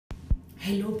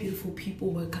Hello, beautiful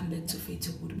people. Welcome back to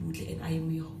Faith Butle, and I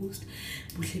am your host,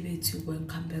 Butle.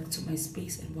 Welcome back to my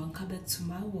space and welcome back to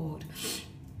my world.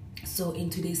 So,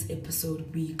 in today's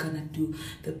episode, we're gonna do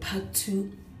the part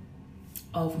 2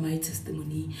 of my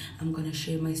testimony. I'm gonna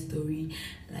share my story.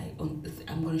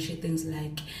 I'm gonna share things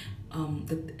like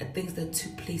the things that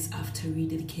took place after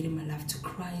rededicating my life to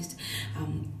Christ,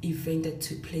 event that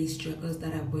took place, struggles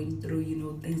that I went through,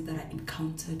 things that I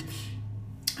encountered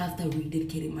after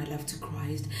rededicating my life to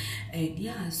Christ. And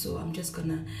so I'm just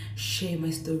gonna share my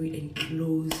story and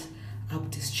close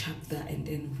up this chapter, and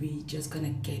then we just gonna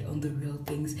get on the real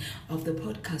things of the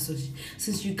podcast. So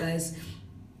since you guys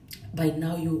by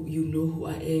now you know who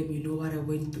I am, you know what I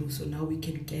went through, so now we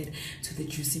can get to the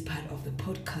juicy part of the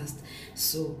podcast.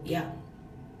 So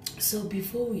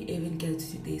before we even get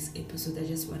to today's episode, I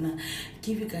just wanna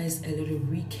give you guys a little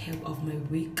recap of my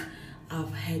week.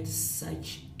 I've had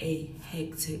such a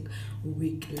hectic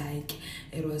week. Like,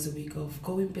 it was a week of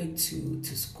going back to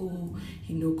school,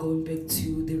 going back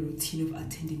to the routine of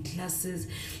attending classes,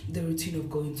 the routine of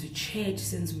going to church,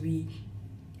 since we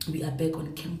are back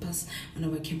on campus, on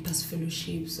our campus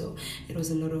fellowship. So it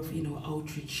was a lot of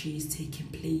outreaches taking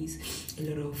place, a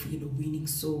lot of winning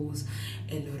souls,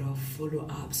 a lot of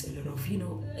follow-ups, a lot of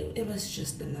it was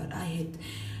just a lot. I had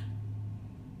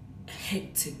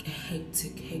hectic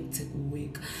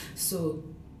week. So,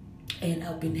 and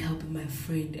I've been helping my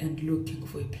friend and looking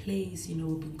for a place. We've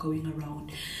been going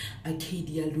around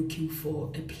Arcadia looking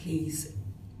for a place,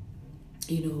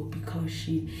 because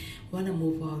she wanna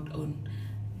move out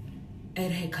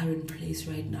at her current place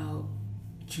right now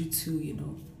due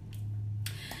to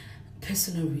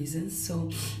personal reasons. So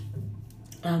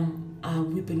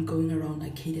we've been going around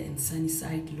Arcadia and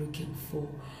Sunnyside looking for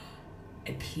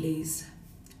a place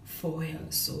for her.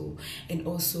 So, and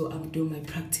also I'm doing my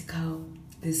practical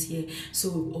this year, so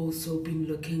we've also been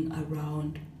looking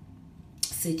around,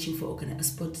 searching for a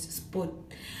sport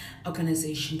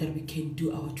organization that we can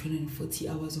do our 240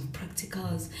 hours of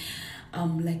practicals.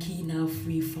 Lucky enough,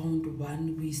 we found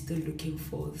one. We're still looking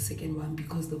for the second one,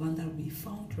 because the one that we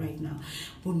found right now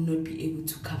will not be able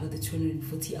to cover the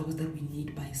 240 hours that we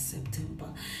need by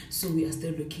September. So we are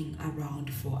still looking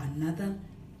around for another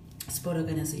sport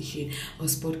organization or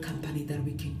sport company that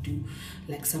we can do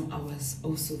like some hours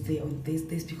also there on this,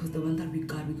 because the one that we're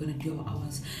gonna do our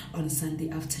hours on Sunday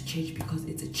after church, because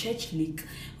it's a church league,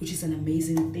 which is an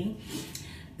amazing thing.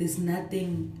 There's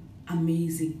nothing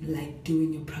amazing like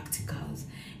doing your practicals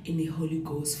in a Holy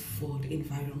Ghost filled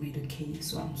environment. Okay,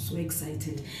 so I'm so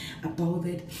excited about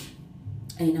it.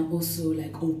 And I'm also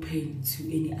like open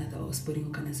to any other sporting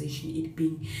organization, it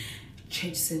being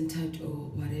church centered or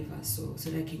whatever, so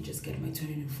that I can just get my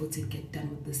 240 and get done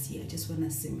with this year. I just want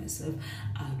to see myself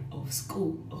out of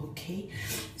school. Okay,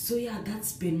 so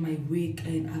that's been my week,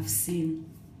 and I've seen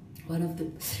one of the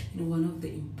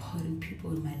important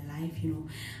people in my life.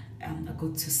 I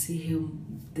got to see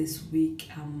him this week.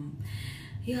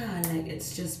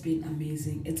 It's just been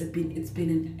amazing. It's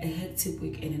been a hectic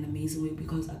week and an amazing week,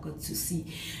 because I got to see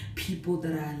people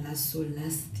that I last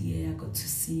year. I got to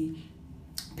see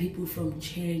people from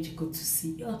church. I got to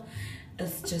see,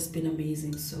 it's just been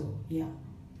amazing. So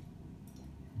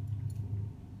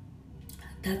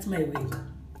that's my week.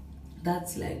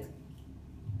 That's like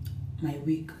my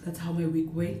week. That's how my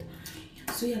week went.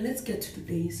 So let's get to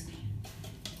today's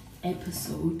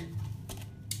episode.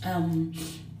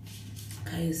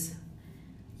 Guys,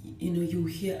 you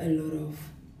hear a lot of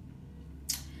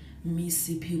me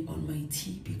sipping on my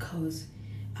tea, because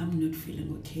I'm not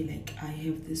feeling okay. Like, I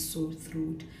have this sore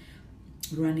throat,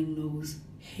 running nose,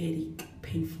 headache,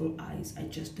 painful eyes. I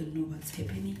just don't know what's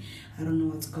happening. I don't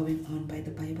know what's going on. But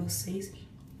the Bible says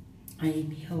I am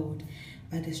healed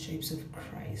by the stripes of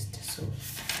Christ. So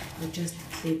I'll just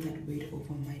declare that word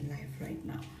over my life right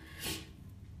now.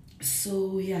 So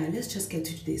let's just get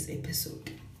to today's episode.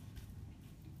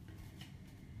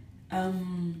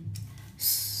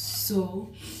 So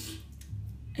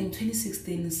in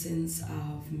 2016, since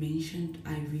I've mentioned,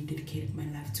 I rededicated my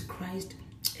life to Christ,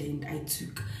 and I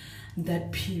took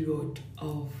that period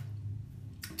of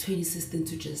 2016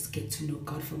 to just get to know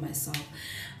God for myself.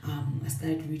 I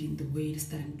started reading the Word,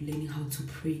 started learning how to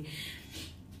pray.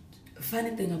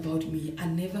 Funny thing about me, I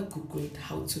never Googled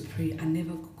how to pray. I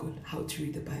never Googled how to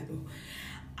read the Bible.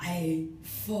 I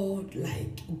thought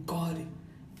like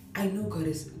I know God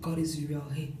is real.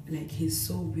 He's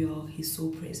so real, he's so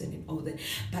present and all that.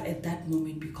 But at that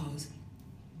moment, because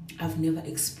I've never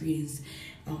experienced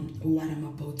what I'm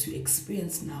about to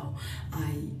experience now,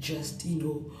 I just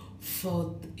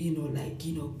thought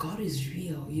God is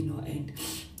real, and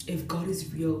if God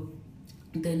is real,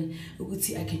 then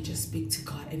I can just speak to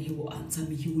God and He will answer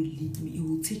me, He will lead me, He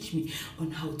will teach me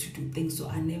on how to do things. So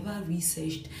I never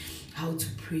researched how to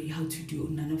pray, how to do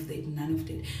none of that.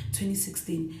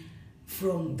 2016,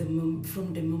 from the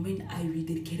moment I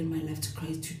rededicated my life to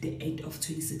Christ to the end of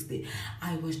 2016,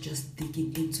 I was just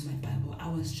digging into my Bible. I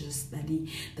was just studying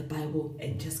the Bible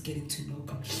and just getting to know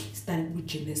God. Started with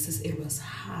Genesis. It was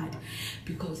hard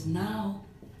because now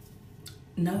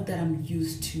that I'm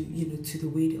used to, to the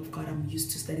word of God, I'm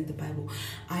used to studying the Bible.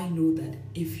 I know that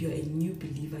if you're a new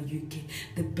believer,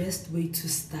 the best way to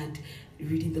start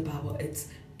reading the Bible, it's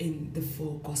in the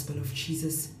four Gospel of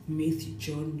Jesus: Matthew,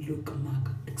 John, Luke,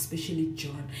 Mark, especially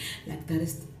John. Like, that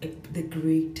is the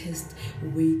greatest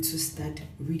way to start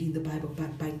reading the Bible.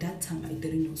 But by that time, I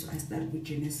didn't know, so I started with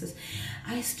Genesis.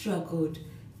 I struggled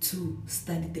to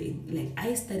study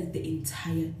I studied the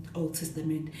entire Old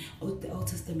Testament. The Old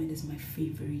Testament is my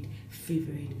favorite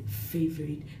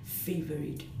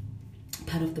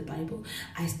part of the Bible.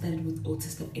 I studied with Old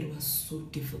Testament. It was so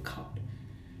difficult.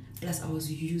 Plus, I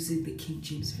was using the King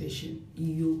James Version.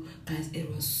 You guys, it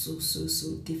was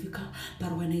so difficult.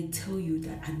 But when I tell you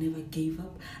that I never gave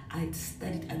up, I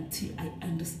studied until I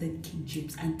understand King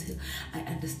James, until I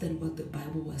understand what the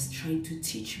Bible was trying to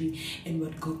teach me and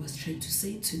what God was trying to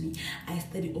say to me. I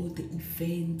studied all the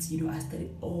events, I studied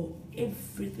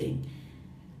everything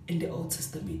in the Old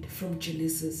Testament, from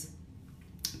Genesis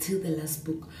till the last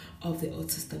book of the Old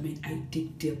Testament. I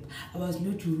dig deep. I was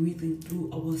not reading through,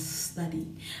 I was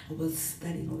studying.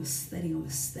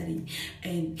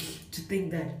 And to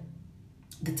think that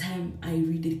the time I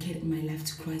rededicated my life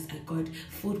to Christ, I got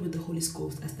filled with the Holy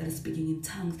Ghost. I started speaking in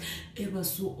tongues. It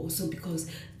was so awesome because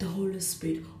the Holy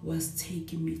Spirit was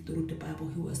taking me through the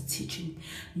Bible. He was teaching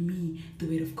me the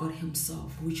word of God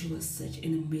Himself, which was such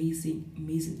an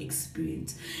amazing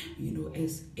experience.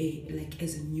 As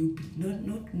a new,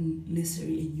 not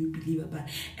necessarily a new believer, but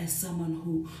as someone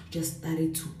who just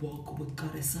started to walk with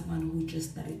God, as someone who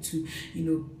just started to,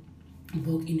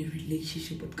 walk in a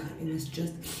relationship with God. It was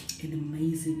just an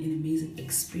amazing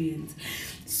experience.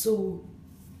 So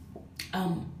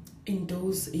in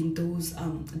those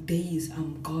days,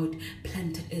 God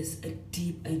planted us a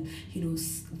deep and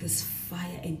this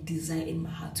fire and desire in my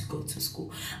heart to go to school.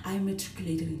 I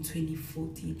matriculated in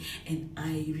 2014 and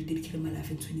I rededicated my life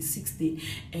in 2016,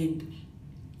 and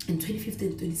in 2015,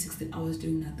 2016, I was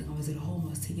doing nothing. I was at home. I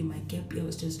was taking my gap year. I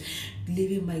was just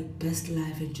living my best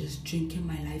life and just drinking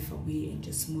my life away and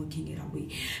just smoking it away.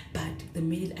 But the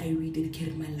minute I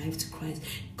rededicated my life to Christ,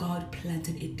 God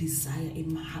planted a desire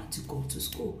in my heart to go to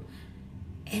school.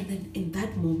 And then in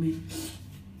that moment,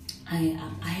 I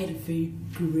had a very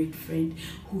great friend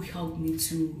who helped me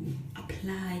to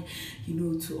apply,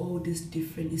 to all these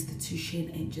different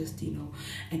institutions and just,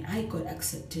 and I got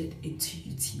accepted into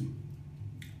UT.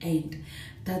 And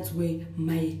that's where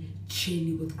my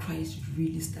journey with Christ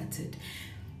really started.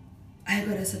 I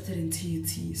got accepted into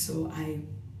UT, so in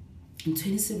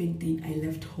 2017 I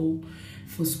left home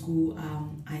for school.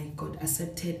 I got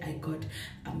accepted. I got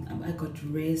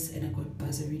rest and I got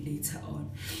bursary later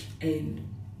on, and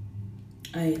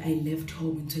I left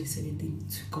home in 2017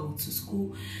 to go to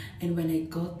school. And when I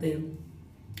got there,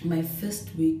 my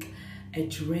first week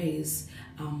at Reyes,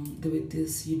 there were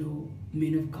this,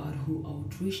 men of God who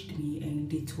outreached me, and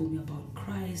they told me about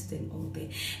Christ and all that.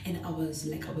 And I was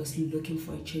looking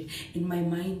for a church. In my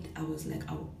mind, I was like,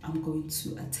 I'm going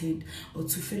to attend or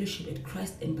to fellowship at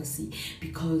Christ Embassy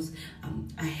because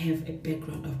I have a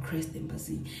background of Christ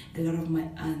Embassy. A lot of my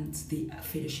aunts, they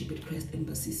fellowship at Christ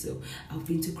Embassy. So I've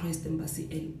been to Christ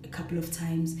Embassy a couple of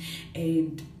times,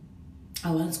 and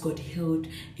I once got healed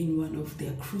in one of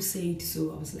their crusades.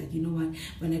 So I was like, you know what,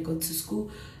 when I got to school,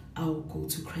 I'll go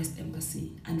to Christ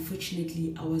Embassy.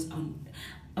 Unfortunately,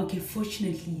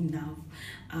 fortunately enough,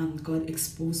 God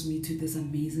exposed me to this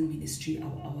amazing ministry. I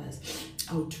was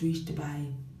outreached by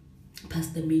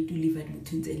Pastor Medu, Levi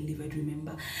Mutuns, and Levi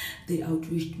Remember. They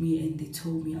outreached me and they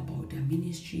told me about their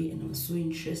ministry, and I was so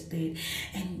interested.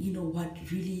 And what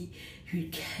really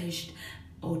touched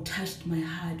my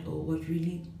heart, or what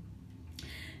really,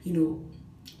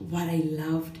 what I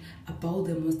loved about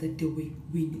them was that they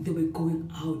were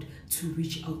going out to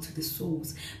reach out to the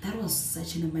souls. That was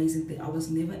such an amazing thing. I was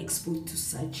never exposed to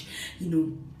such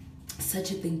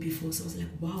a thing before. So I was like,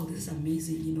 wow, this is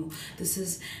amazing. This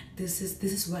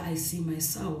is where I see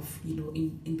myself,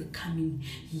 in the coming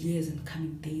years and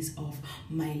coming days of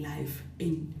my life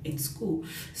in school.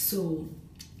 So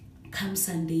come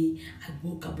Sunday, I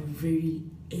woke up very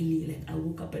early. Like I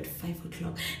woke up at 5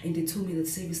 o'clock, and they told me that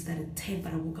service started at 10,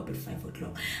 but I woke up at 5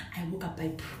 o'clock. I woke up, I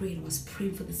prayed. I was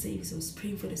praying for the service. I was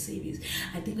praying for the service.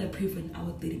 I think I prayed for an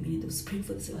hour, 30 minutes. I was praying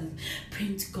for the service. I was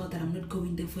praying to God that I'm not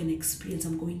going there for an experience.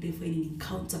 I'm going there for an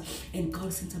encounter. And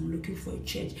God, since I'm looking for a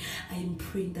church, I am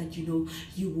praying that you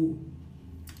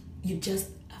just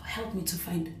help me to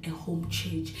find a home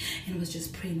church. And I was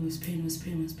just praying, I was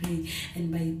praying.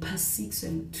 And by past 6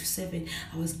 to 7,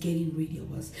 I was getting ready.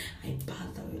 I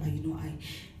bathed,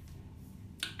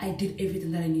 I did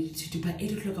everything that I needed to do. By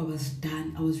 8 o'clock, I was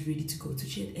done. I was ready to go to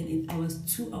church, and I was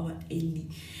 2 hours early.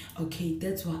 Okay,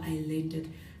 that's why I landed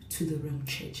to the wrong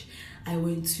church. I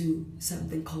went to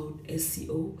something called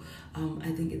SCO.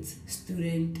 I think it's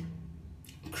Student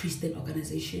Christian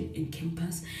Organization in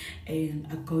campus, and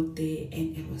I got there,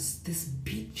 and it was this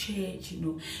big church.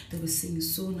 They were singing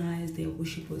so nice. Their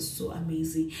worship was so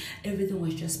amazing. Everything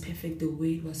was just perfect. The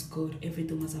way it was good,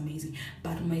 everything was amazing.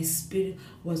 But my spirit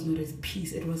was not at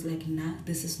peace. It was like, nah,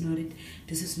 this is not it.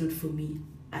 This is not for me.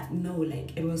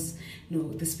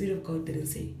 The Spirit of God didn't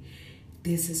say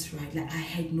this is right. Like I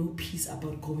had no peace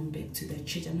about going back to that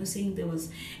church. I'm not saying there was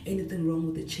anything wrong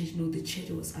with the church. No, the church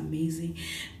was amazing.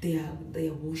 Their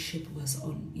worship was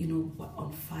on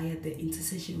fire. The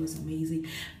intercession was amazing,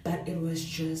 but it was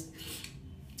just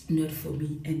not for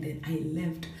me. And then I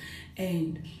left,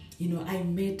 and I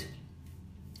met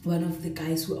one of the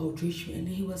guys who outreached me, and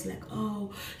he was like,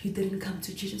 oh, you didn't come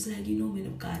to church. I was like, man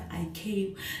of God, I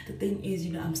came. The thing is,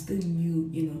 I'm still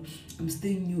new, I'm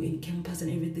still new in campus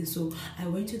and everything. So I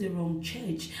went to the wrong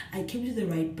church. I came to the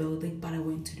right building, but I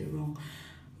went to the wrong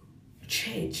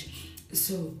church.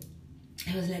 So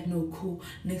I was like, no, cool.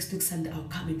 Next week Sunday, I'll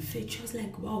come and fetch. I was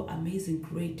like, wow, amazing,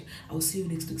 great. I'll see you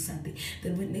next week Sunday.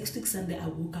 Then when next week Sunday, I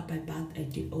woke up, I bathed, I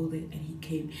did all that, and he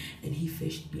came and he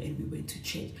fetched me, and we went to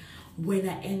church. When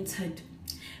I entered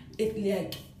the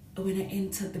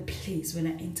place, when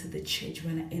I entered the church,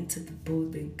 when I entered the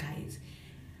building, guys,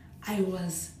 I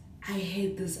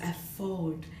had this, I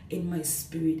felt in my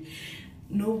spirit.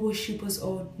 No worship was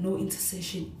on, no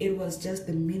intercession. It was just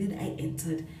the minute I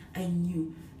entered, I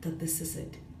knew that this is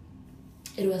it.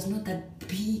 It was not that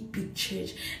big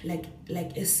church like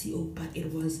SCO, but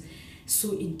it was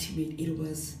so intimate.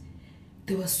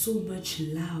 There was so much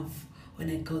love when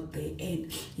I got there,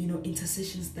 and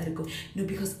intercessions started going.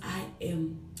 Because I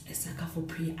am a sucker for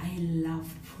prayer. I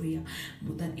love prayer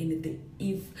more than anything.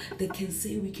 If they can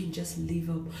say we can just live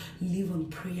on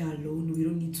prayer alone, we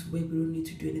don't need to work, we don't need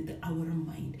to do anything, I wouldn't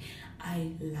mind.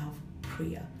 I love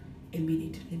prayer. A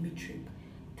minute, let me drink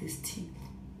this tea.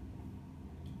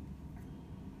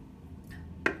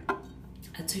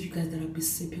 I told you guys that I'll be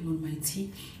sipping on my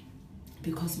tea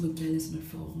because my girl is not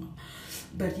for.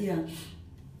 But yeah,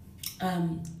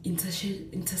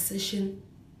 intercession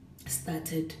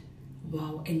started.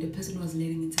 Wow. And the person who was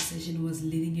leading intercession was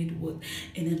leading it with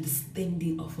an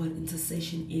understanding of what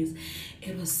intercession is.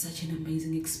 It was such an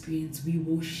amazing experience. We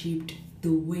worshipped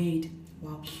the word.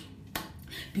 Wow.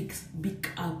 Big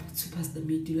up to Pastor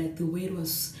Mehdi. Like the word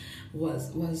was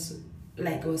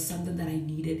like, it was something that I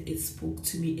needed. It spoke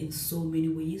to me in so many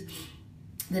ways.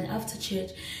 Then after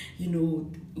church, they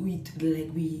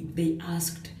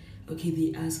asked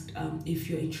if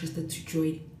you're interested to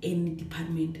join any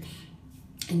department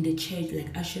in the church,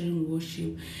 like ushering,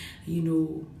 worship,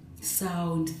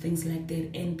 sound, things like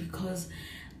that. And because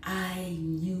I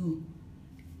knew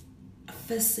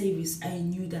first service, I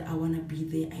knew that I want to be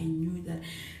there. I knew that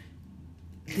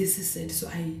this is it. So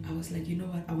I was like, you know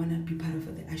what, I want to be part of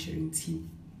the ushering team.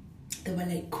 They were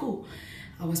like, cool.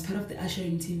 I was part of the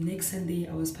ushering team. Next Sunday,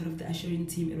 I was part of the ushering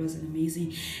team. It was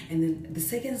amazing. And then the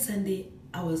second Sunday,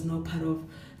 I was now part of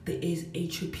the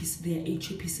HOP. Their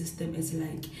HOP system is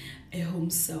like a home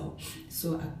cell.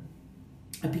 So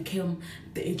I became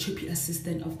the HOP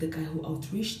assistant of the guy who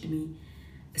outreached me.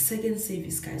 Second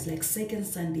service, guys, like second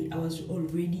Sunday, I was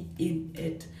already in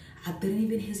it. I didn't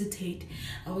even hesitate.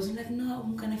 I wasn't like, no,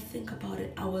 I'm gonna think about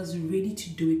it. I was ready to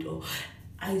do it all.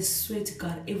 I swear to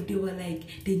God, if they were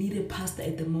like, they need a pastor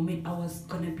at the moment, I was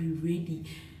gonna be ready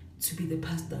to be the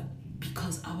pastor,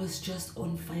 because I was just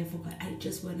on fire for God. I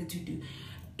just wanted to do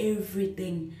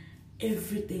everything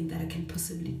that I can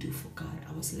possibly do for God.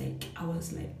 I was like,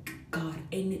 God,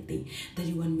 anything that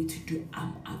you want me to do,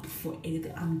 I'm up for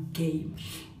anything. I'm game.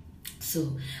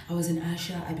 So I was an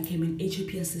usher. I became an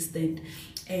HOP assistant,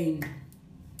 and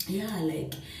yeah,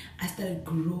 like I started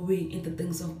growing in the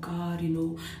things of God.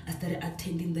 I started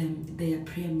attending their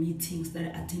prayer meetings,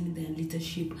 started attending their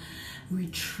leadership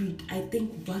retreat. I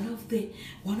think one of the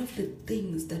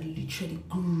things that literally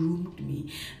groomed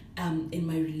me, in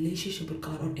my relationship with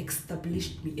God, or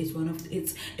established me as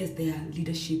their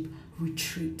leadership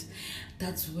retreat.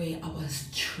 That's where I was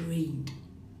trained,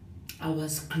 I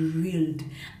was grilled,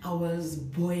 I was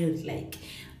boiled, like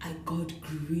I got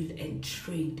grilled and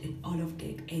trained and all of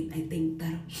that. And I think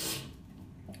that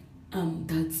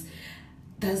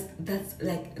that's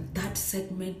like that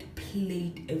segment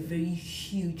played a very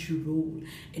huge role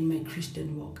in my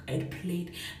Christian walk. It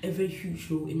played a very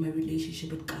huge role in my relationship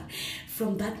with God.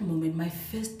 From that moment, my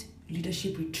first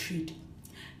leadership retreat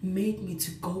made me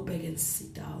to go back and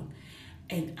sit down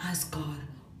and ask God,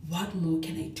 what more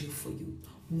can I do for you?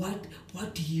 What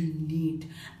do you need?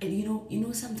 And you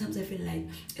know, sometimes I feel like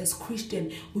as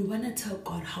Christian, we want to tell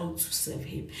God how to serve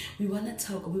him. We want to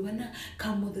tell God, we want to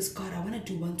come with this, God, I want to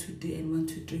do 1, 2, 3 and 1,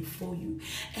 2, 3 for you.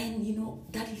 And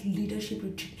that leadership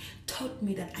retreat taught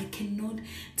me that I cannot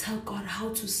tell God how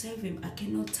to serve him. I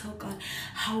cannot tell God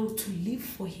how to live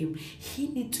for him. He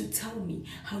needs to tell me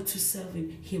how to serve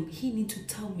him. He needs to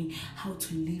tell me how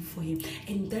to live for him.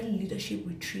 And that leadership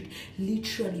retreat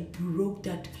literally broke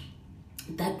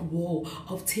that wall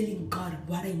of telling God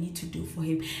what I need to do for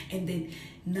him. And then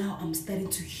now I'm starting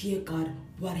to hear God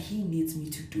what he needs me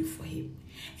to do for him.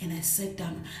 And I sat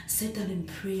down in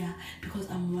prayer, because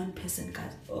I'm one person, God.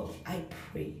 Oh, I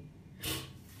pray.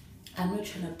 I'm not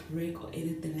trying to break or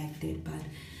anything like that, but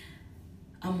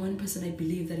I'm one person. I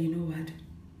believe that, you know what,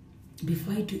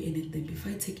 before I do anything,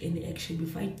 before I take any action,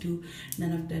 before I do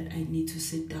none of that, I need to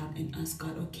sit down and ask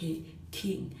God, okay,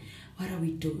 King, what are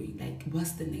we doing? Like,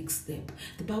 what's the next step?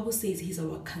 The Bible says he's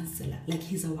our counselor, like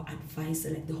he's our advisor,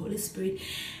 like the Holy Spirit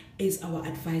is our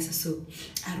advisor. So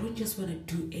I don't just want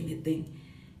to do anything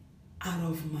out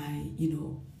of my,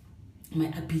 my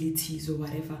abilities or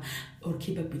whatever, or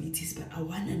capabilities, but I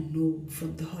want to know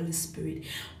from the Holy Spirit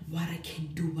what I can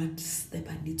do, what step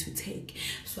I need to take.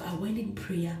 So I went in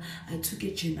prayer, I took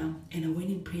a journal, and I went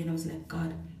in prayer, and I was like,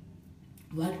 God,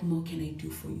 what more can I do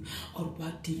for you? Or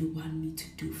what do you want me to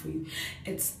do for you?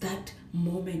 It's that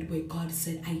moment where God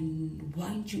said, I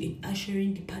want you in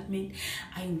ushering department.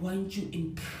 I want you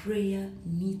in prayer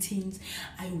meetings.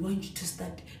 I want you to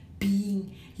start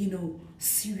being,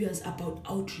 serious about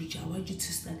outreach. I want you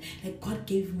to start, like God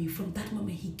gave me, from that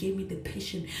moment, he gave me the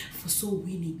passion for soul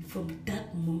winning. From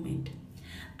that moment,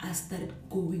 I started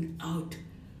going out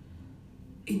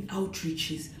in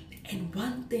outreaches. And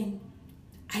one thing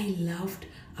I loved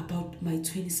about my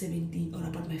 2017, or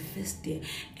about my first year,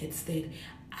 it's that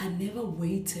I never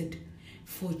waited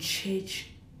for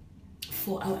church,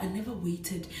 I never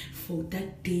waited for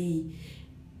that day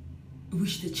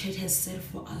which the church has set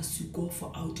for us to go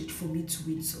for outreach for me to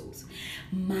win souls.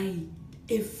 My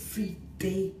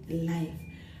everyday life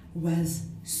was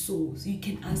souls. You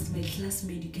can ask my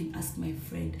classmate, you can ask my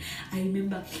friend. I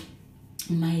remember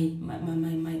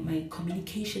my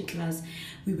communication class,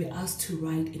 we were asked to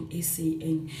write an essay,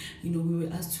 and we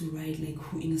were asked to write like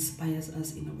who inspires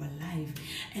us in our life.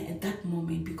 And at that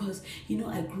moment, because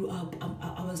I grew up,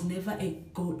 I was never a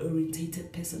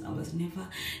goal-orientated person. I was never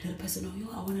that person,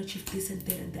 I want to achieve this and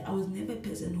that and that. I was never a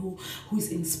person who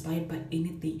is inspired by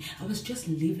anything. I was just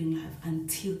living life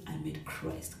until I met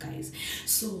Christ, guys.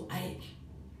 So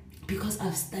because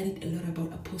I've studied a lot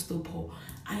about Apostle Paul,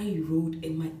 I wrote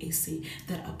in my essay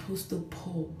that Apostle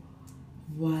Paul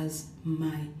was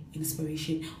my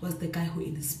inspiration, was the guy who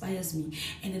inspires me.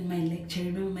 And in my lecture, I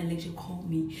remember my lecturer called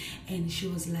me, and she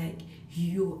was like,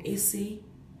 your essay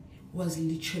was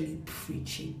literally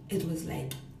preaching. It was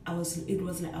like I was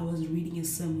reading a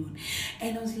sermon.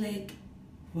 And I was like,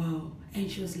 wow. And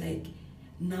she was like,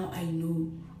 now I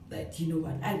know that,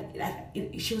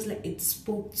 she was like, it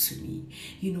spoke to me.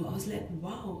 I was like,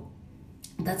 wow,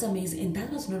 that's amazing. And that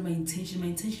was not my intention. My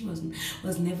intention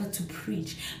was never to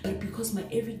preach, but because my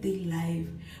everyday life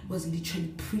was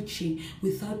literally preaching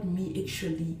without me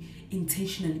actually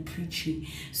intentionally preaching.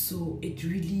 So it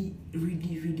really,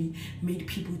 really, really made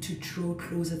people to draw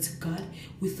closer to God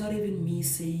without even me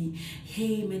saying,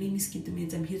 hey, my name is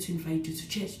Kitamete, I'm here to invite you to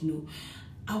church. No,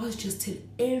 I was just telling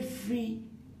every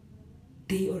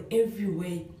day or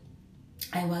everywhere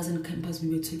I was on campus,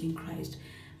 we were talking Christ.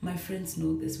 My friends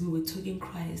know this. We were talking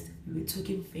Christ. We were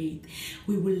talking faith.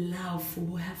 We will laugh. We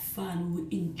will have fun. We will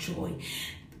enjoy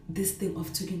this thing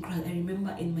of talking Christ. I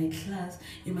remember in my class,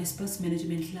 in my sports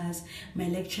management class, my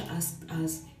lecturer asked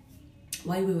us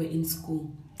why we were in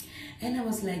school. And I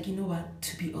was like, you know what?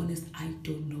 To be honest, I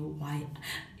don't know why.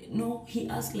 No, he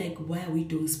asked like, why are we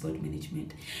doing sport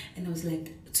management? And I was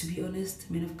like, to be honest,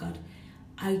 man of God,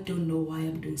 I don't know why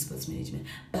I'm doing sports management,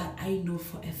 but I know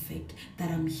for a fact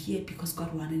that I'm here because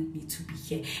God wanted me to be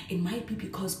here. It might be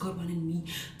because God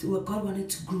wanted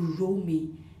to grow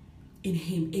me in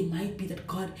him. It might be that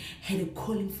God had a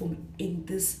calling for me in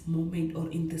this moment or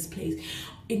in this place.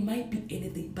 It might be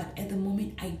anything, but at the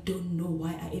moment I don't know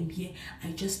why I am here.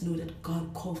 I just know that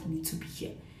God called me to be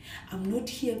here. I'm not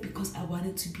here because I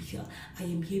wanted to be here. I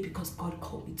am here because God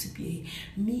called me to be here.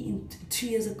 Me, 2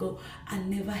 years ago, I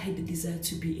never had the desire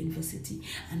to be in university.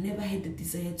 I never had the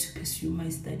desire to pursue my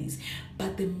studies.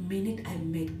 But the minute I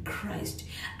met Christ,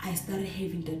 I started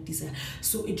having that desire.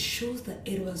 So it shows that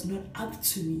it was not up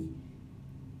to me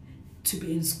to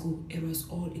be in school. It was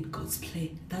all in God's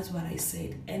plan. That's what I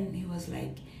said. And he was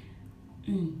like,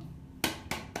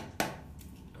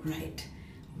 right,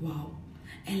 wow.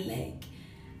 And like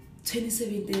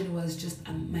 2017 was just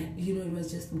it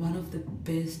was just one of the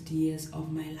best years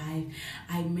of my life.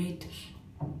 I met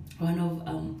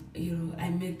I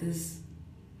met this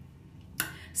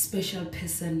special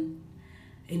person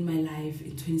in my life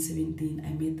in 2017. I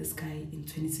met this guy in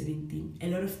 2017. A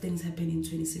lot of things happened in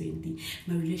 2017.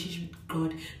 My relationship with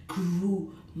God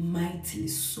grew mightily,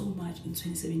 so much in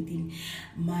 2017.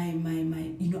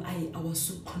 I was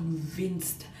so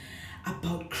convinced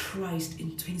about Christ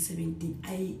in 2017.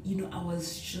 I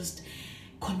was just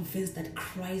convinced that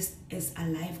Christ is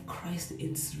alive, Christ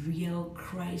is real,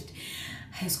 Christ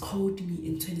has called me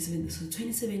in 2017. So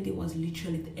 2017 was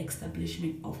literally the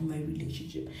establishment of my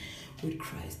relationship with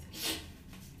Christ.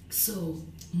 So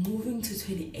moving to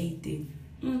 2018,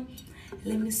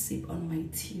 let me sip on my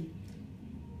tea.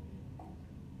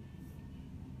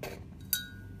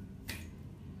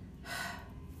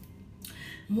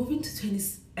 Moving to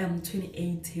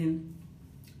 2018,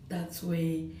 that's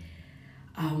where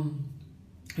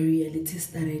reality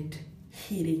started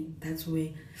hitting. That's where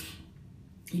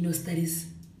studies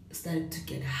started to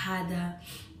get harder.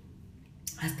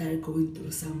 I started going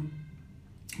through some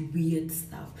weird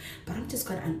stuff, but I'm just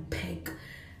gonna unpack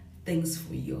things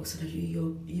for you so that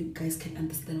you guys can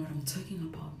understand what I'm talking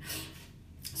about.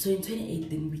 So in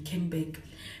 2018, I came back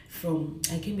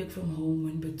from home,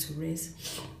 went back to rest.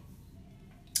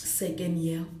 Second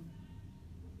year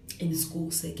in school,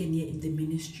 second year in the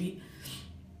ministry,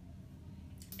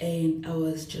 and I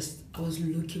was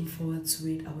looking forward to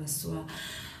it. I was so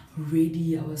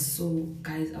ready. I was so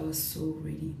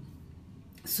ready.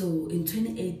 So in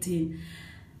 2018,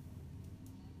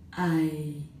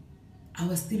 I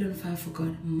was still on fire for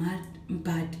God,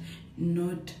 but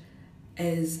not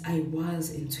as I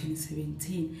was in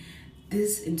 2017.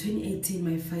 In 2018,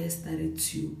 my fire started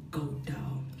to go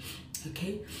down.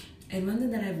 Okay, and one thing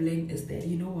that I've learned is that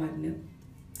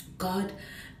God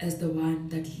is the one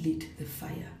that lit the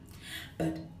fire,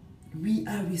 but we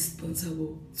are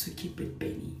responsible to keep it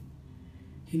burning.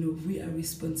 We are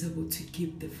responsible to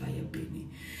keep the fire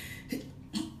burning.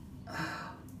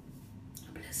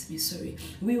 Bless me, sorry.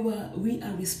 We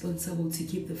are responsible to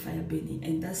keep the fire burning,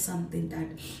 and that's something that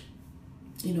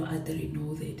I didn't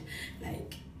know that,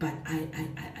 but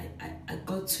I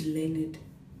got to learn it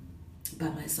by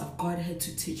myself. God had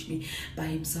to teach me by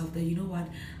himself that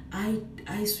I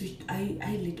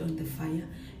lit on the fire.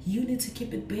 You need to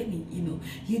keep it burning.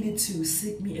 You need to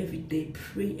seek me every day,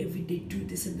 pray every day, do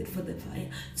this and that for the fire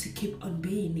to keep on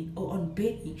burning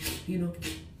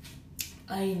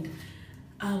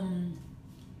and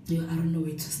I don't know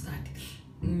where to start.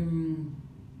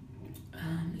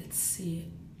 Let's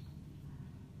see.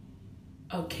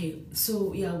 Okay, so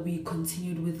we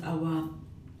continued with our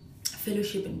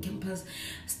fellowship in campus.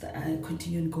 I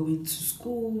continued going to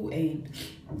school and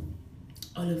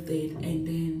all of that, and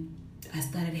then I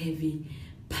started having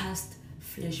past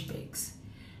flashbacks,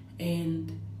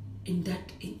 and I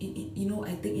think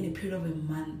in a period of a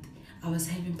month I was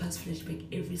having past flashback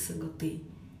every single day.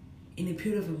 In a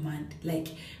period of a month,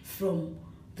 like from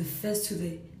the 1st to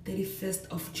the 31st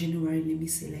of January, let me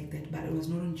say like that, but it was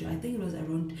not on June. I think it was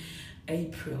around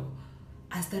April.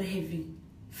 I started having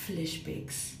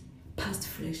flashbacks, past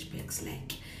flashbacks,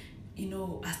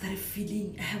 I started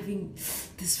having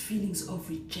these feelings of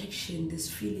rejection, these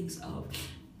feelings of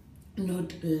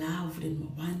not loved and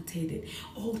wanted and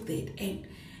all that. And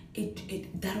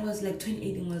that was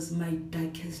 2018 was my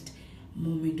darkest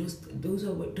moment. Those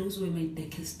were my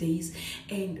darkest days,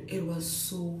 and it was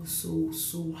so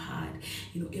hard.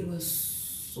 It was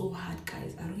so hard,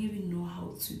 guys. I don't even know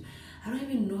how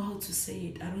to say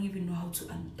it. I don't even know how to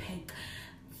unpack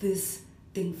this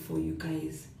thing for you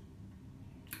guys,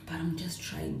 but I'm just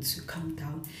trying to calm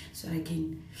down so I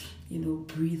can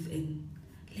breathe. And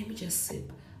let me just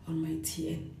sip on my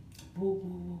tea, and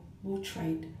we'll try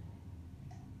it.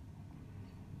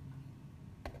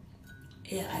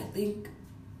 I think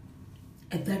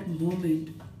at that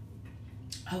moment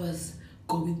I was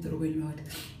going through a lot.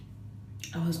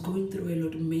 I was going through a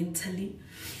lot mentally.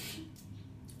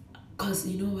 Cause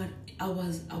you know what, I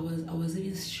was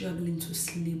even struggling to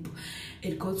sleep.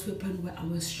 It got to a point where I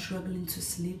was struggling to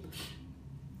sleep.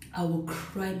 I will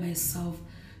cry myself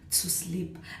to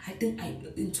sleep. I think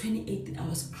in 2018 I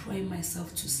was crying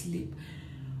myself to sleep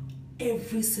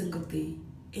every single day.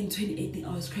 In 2018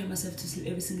 I was crying myself to sleep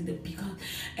every single day because,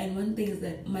 and one thing is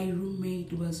that my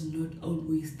roommate was not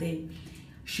always there.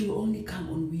 She will only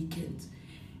come on weekends.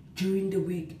 During the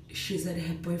week she's at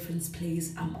her boyfriend's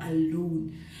place. I'm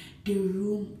alone. The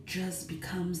room just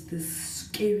becomes this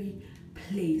scary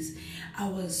place. I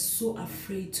was so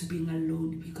afraid to being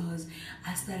alone because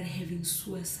I started having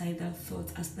suicidal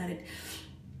thoughts. I started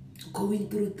going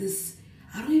through this,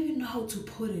 I don't even know how to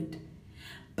put it,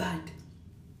 but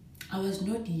I was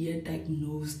not yet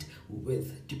diagnosed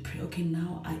with depression. Okay,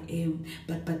 now I am,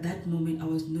 but that moment I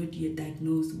was not yet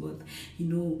diagnosed with,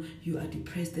 you are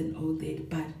depressed and all that.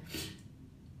 But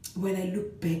when I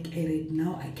look back at it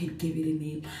now, I can give it a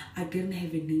name. I didn't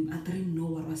have a name. I didn't know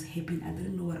what was happening. I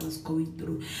didn't know what I was going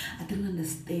through. I didn't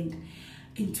understand.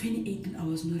 In 2018, I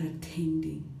was not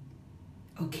attending.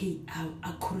 Okay,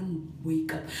 I couldn't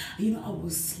wake up. I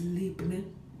would sleep.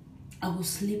 I would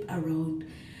sleep around,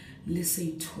 let's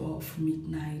say 12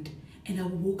 midnight, and I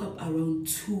woke up around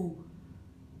 2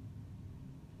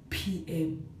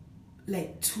 p.m.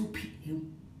 like 2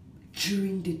 p.m.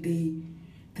 during the day.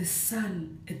 The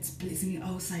sun, it's blazing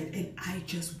outside, and I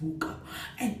just woke up.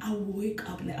 And I would wake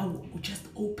up, like I would just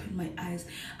open my eyes,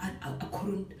 and I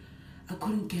couldn't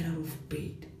get out of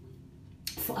bed.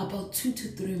 For about 2 to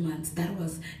 3 months, that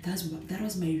was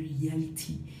my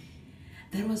reality.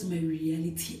 That was my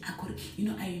reality.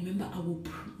 I remember I would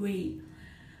pray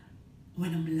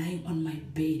when I'm lying on my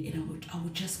bed, and I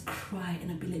would just cry, and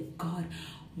I'd be like, God,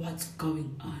 what's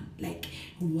going on? Like,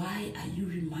 why are you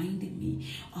reminding me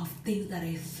of things that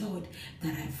I thought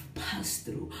that I've passed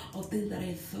through, of things that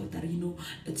I thought that,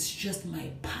 it's just my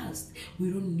past.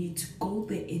 We don't need to go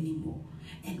there anymore.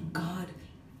 And God,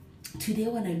 today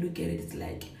when I look at it, it's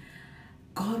like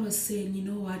God was saying, you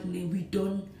know what, we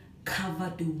don't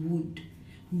cover the wound.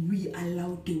 We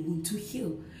allow the wound to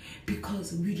heal,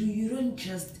 because you don't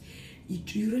just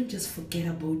forget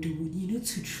about the wound. You need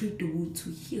to treat the wound to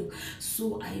heal.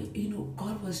 So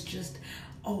God was just,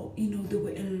 there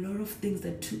were a lot of things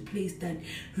that took place that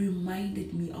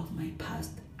reminded me of my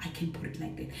past. I can put it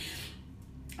like that.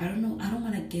 I don't know. I don't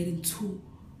want to get into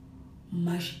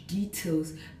much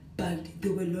details, but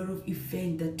there were a lot of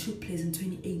events that took place in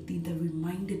 2018 that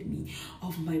reminded me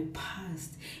of my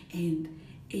past, and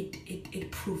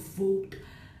it provoked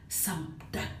some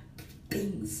dark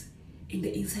things in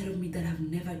the inside of me that I've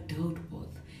never dealt with.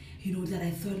 That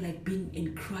I thought like being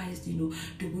in Christ, they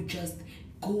would just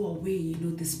go away.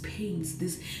 These pains,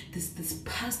 this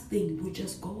past thing would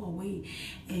just go away,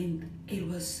 and it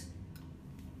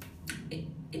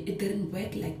didn't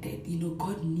work like that.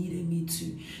 God needed me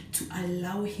to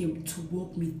allow Him to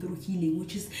walk me through healing,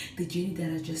 which is the journey that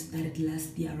I just started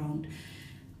last year around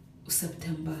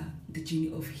September, the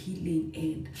journey of healing.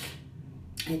 And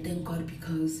I thank God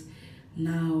because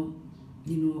now,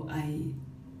 I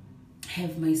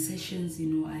have my sessions.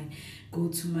 I go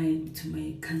to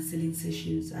my counseling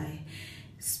sessions. I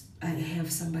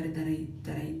have somebody that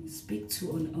I speak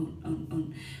to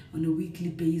on a weekly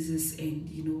basis, and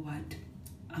you know what,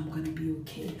 I'm gonna be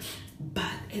okay.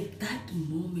 But at that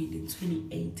moment in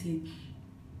 2018,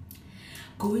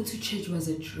 going to church was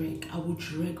a drag. I would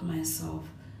drag myself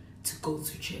to go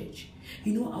to church. I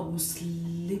would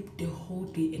sleep the whole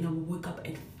day, and I would wake up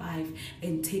at 5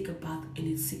 and take a bath,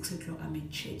 and at 6 o'clock I'm in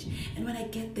church. And when I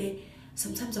get there,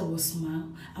 sometimes I will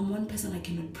smile. I'm one person, I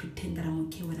cannot pretend that I'm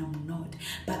okay when I'm not.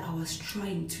 But I was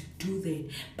trying to do that,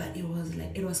 but it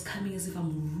was coming as if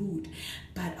I'm rude.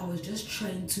 But I was just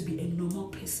trying to be a normal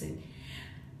person.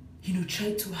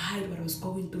 Try to hide what I was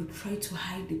going through, try to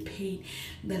hide the pain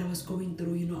that I was going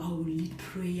through. I would lead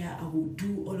prayer, I would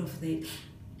do all of that.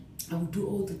 I would do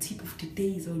all the tip of the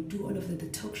days, I would do all of the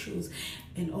talk shows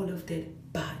and all of that,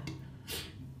 but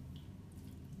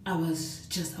I was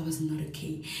not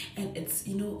okay. And it's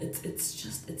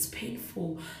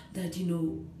painful that,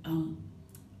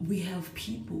 we have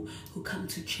people who come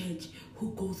to church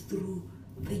who go through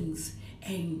things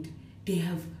and they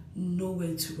have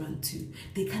nowhere to run to.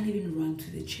 They can't even run to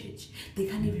the church. They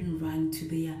can't even run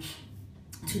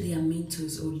to their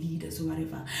mentors or leaders or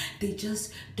whatever. They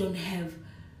just don't have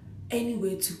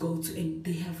anywhere to go to, and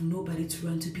they have nobody to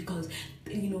run to, because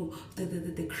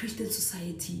the Christian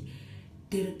society,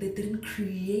 they didn't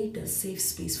create a safe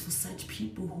space for such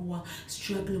people who are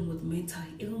struggling with mental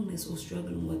illness or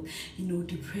struggling with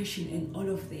depression and all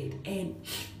of that. And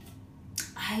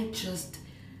I just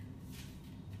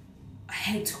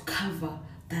had to cover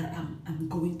that I'm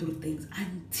going through things,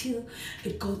 until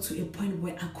it got to a point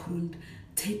where I couldn't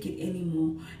take it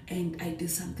anymore, and I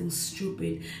did something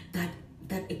stupid that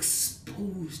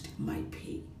exposed my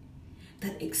pain,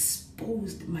 that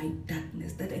exposed my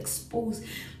darkness, that exposed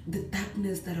the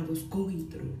darkness that I was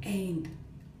going through. And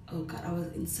oh God, I was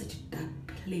in such a dark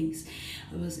place.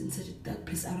 I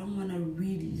don't want to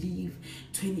relive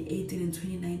 2018 and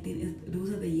 2019.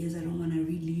 Those are the years I don't want to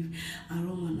relive. I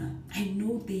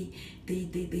know they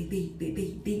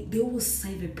will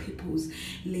serve a purpose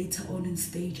later on in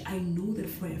stage. I know that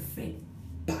for a fact,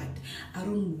 but I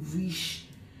don't wish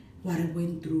what I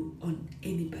went through on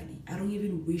anybody. I don't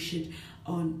even wish it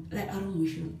on, I don't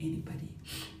wish it on anybody.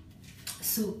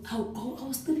 So I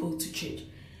was still going to church.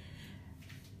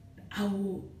 I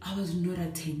was not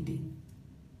attending.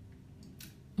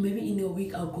 Maybe in a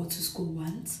week I'll go to school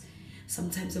once.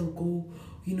 Sometimes I'll go,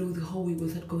 the whole week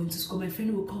without going to school. My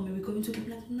friend will call me, we're going to class.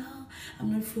 I'm like, no,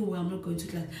 I'm not feeling well, I'm not going to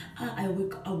class. I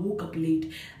woke up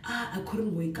late. I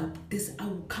couldn't wake up. I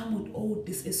will come with all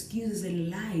these excuses and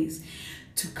lies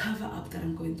to cover up that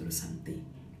I'm going through something.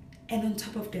 And on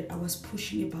top of that, I was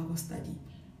pushing a Bible study.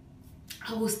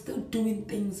 I was still doing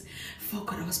things for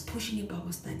God. I was pushing a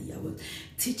Bible study. I was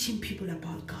teaching people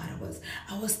about God.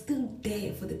 I was still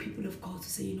there for the people of God to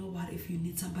say, you know what, if you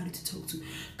need somebody to talk to,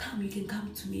 you can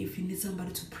come to me. If you need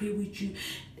somebody to pray with you,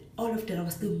 all of that. I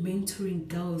was still mentoring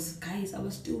girls, guys. I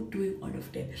was still doing all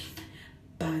of that.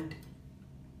 But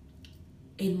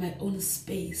in my own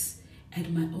space,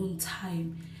 at my own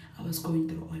time, I was going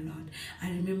through a lot. I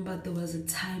remember there was a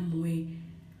time where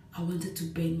I wanted to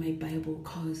burn my Bible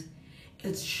because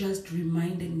it's just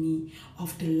reminded me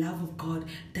of the love of God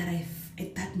that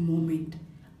at that moment,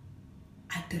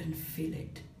 I didn't feel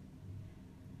it.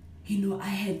 I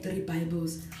had 3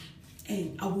 Bibles,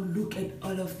 and I would look at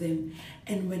all of them,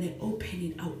 and when I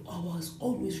opened it, I was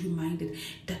always reminded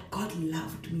that God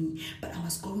loved me, but I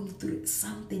was going through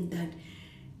something that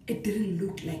it didn't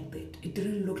look like that. It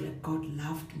didn't look like God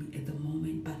loved me at the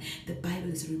moment, but the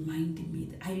Bible is reminding me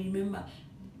that. I remember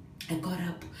I got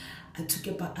up,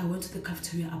 I went to the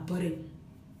cafeteria, I bought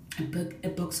a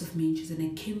box of matches,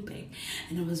 and I came back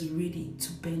and I was ready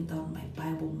to burn down my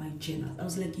Bible, my journal. I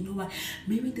was like, you know what,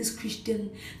 maybe this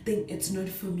Christian thing, it's not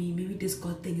for me. Maybe this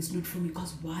God thing is not for me,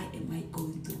 because why am I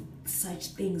going through such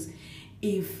things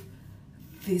if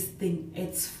this thing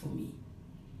is for me?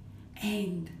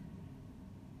 And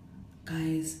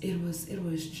guys, it was a lot.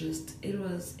 It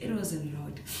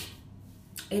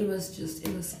was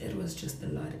just a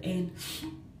lot. And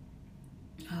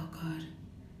oh God,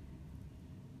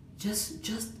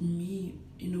 just me,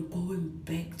 going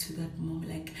back to that moment,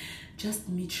 like just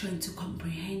me trying to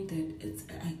comprehend that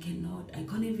I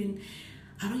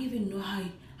don't even know how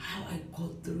I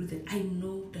got through that. I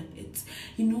know that it's,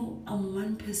 I'm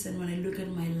one person. When I look at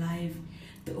my life,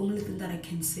 the only thing that I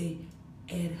can say,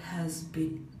 it has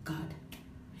been God.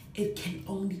 It can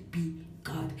only be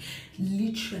God.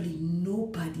 Literally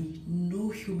nobody, no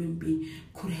human being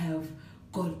could have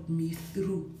got me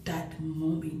through that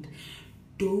moment.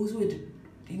 Those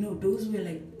were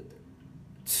like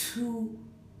 2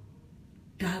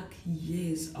 dark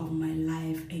years of my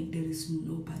life, and there is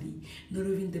nobody, not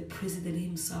even the president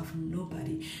himself,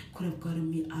 nobody could have gotten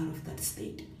me out of that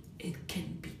state. It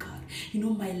can be God.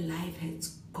 My life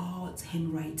has God's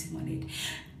handwriting on it.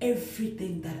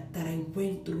 Everything that I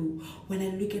went through, when I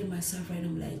look at myself right now,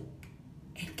 I'm like,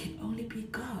 it can only be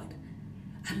God.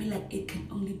 It can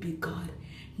only be God.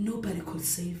 Nobody could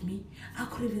save me. I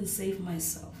couldn't even save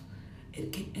myself.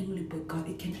 It can only be God.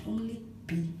 It can only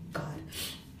be God.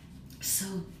 So,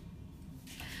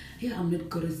 yeah, I'm not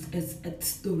good at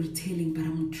storytelling, but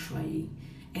I'm trying.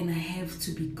 And I have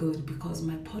to be good, because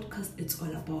my podcast, it's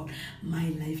all about my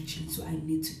life change. So I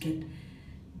need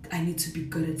to be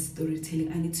good at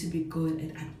storytelling. I need to be good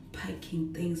at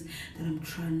unpacking things that I'm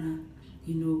trying to,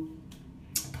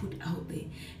 put out there.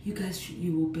 You guys,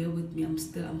 you will bear with me. I'm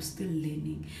still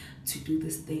learning to do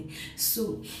this thing.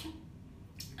 So,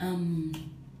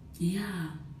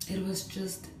 yeah, I was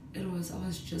just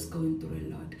going through a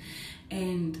lot.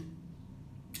 And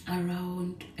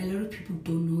around, a lot of people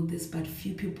don't know this, but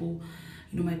few people,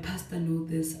 my pastor know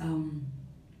this,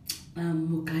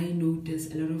 Mugai know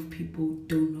this, a lot of people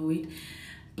don't know it,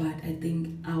 but I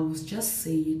think I will just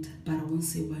say it, but I won't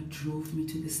say what drove me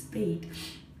to the state,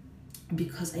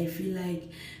 because I feel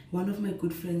like one of my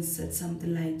good friends said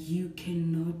something like, you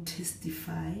cannot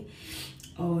testify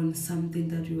on something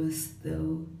that you are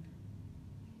still,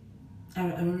 I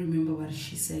don't remember what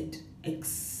she said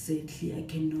exactly. I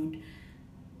cannot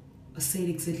say it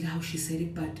exactly how she said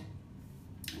it, but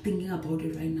thinking about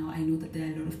it right now, I know that there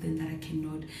are a lot of things that I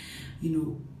cannot,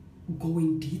 go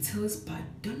in details, but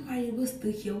don't worry, we're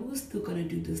still here, we're still gonna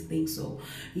do this thing. So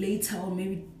later, or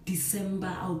maybe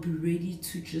December, I'll be ready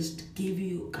to just give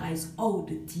you guys all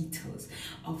the details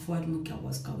of what Mukia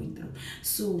was going through.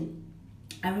 So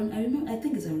I remember, I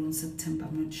think it's around September,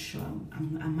 I'm not sure,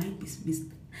 I might be missed,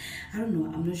 I don't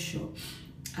know, I'm not sure.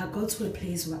 I got to a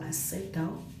place where I sat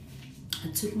down, I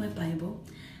took my Bible,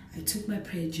 I took my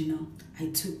prayer journal, I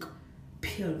took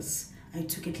pills, I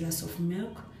took a glass of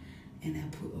milk, and I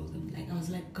put all them, like, I was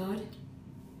like, God,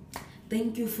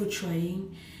 thank you for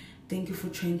trying. Thank you for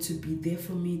trying to be there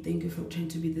for me. Thank you for trying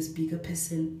to be this bigger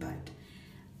person, but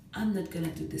I'm not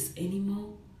gonna do this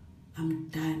anymore. I'm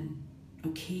done,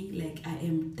 okay? Like, I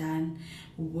am done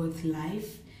with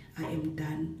life. I am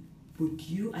done with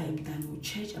you. I am done with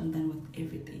church. I'm done with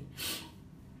everything,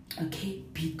 okay?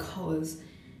 Because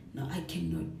now I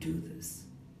cannot do this.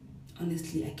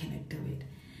 Honestly, I cannot do it.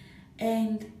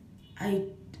 And I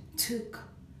took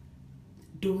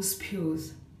those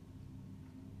pills.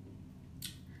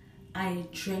 I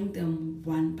drank them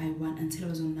one by one until I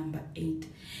was on number 8.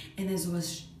 And as I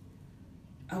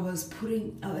was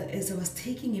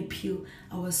taking a pill,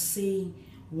 I was saying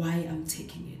why I'm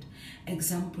taking it.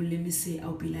 Example, let me say,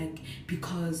 I'll be like,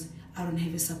 because I don't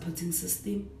have a supporting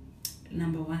system.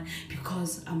 Number 1,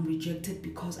 because I'm rejected,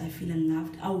 because I feel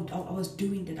unloved. I was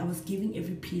doing that. I was giving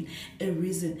every pill a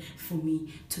reason for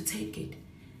me to take it.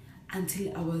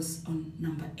 Until I was on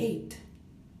number 8.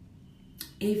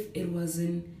 If it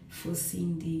wasn't for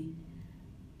Cindy,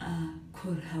 I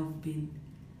could have been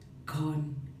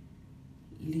gone,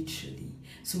 literally.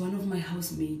 So one of my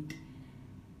housemates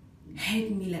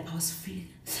had me, like, I was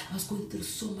going through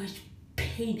so much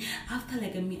pain. After I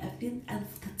think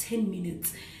after 10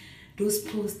 minutes, those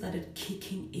pills started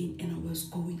kicking in, and I was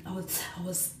screaming,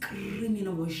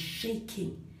 I was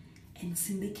shaking. And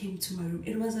Cindy came to my room.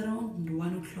 It was around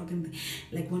 1 o'clock in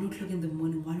the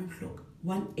morning,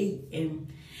 1 a.m.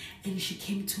 And she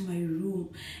came to my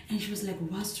room and she was like,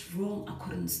 what's wrong? I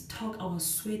couldn't talk. I was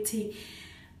sweating.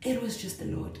 It was just a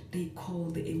lot. They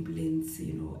called the ambulance,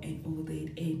 and all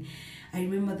that. And I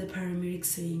remember the paramedic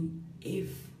saying, if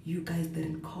you guys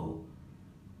didn't call,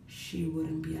 she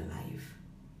wouldn't be alive.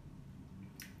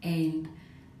 And,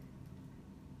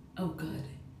 oh God,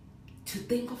 to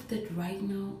think of that right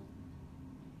now,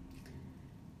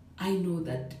 I know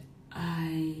that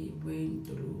I went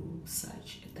through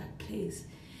such at that place.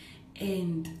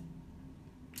 And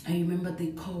I remember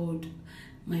they called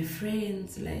my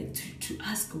friends, like, to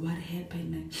ask what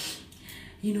happened,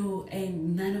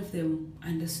 and none of them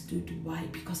understood why,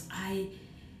 because I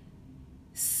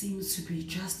seemed to be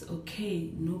just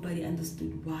okay. Nobody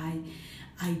understood why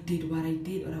I did what I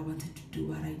did, or I wanted to do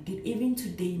what I did. Even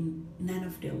today, none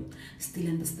of them still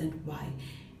understand why.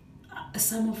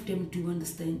 Some of them do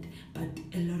understand, but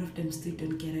a lot of them still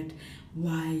don't get it,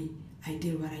 why I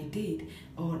did what I did,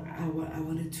 or I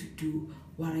wanted to do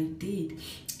what I did.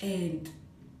 And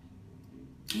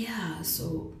yeah,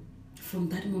 so from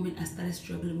that moment, I started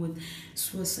struggling with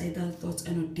suicidal thoughts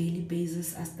on a daily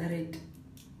basis. I started,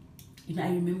 I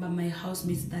remember my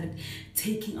housemates started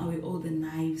taking away all the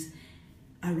knives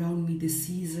around me, the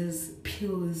scissors,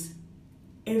 pills,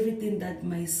 everything that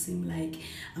might seem like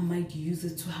I might use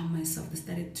it to harm myself. They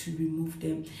started to remove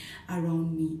them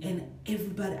around me. And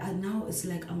everybody, now it's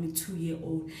like I'm a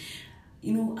 2-year-old.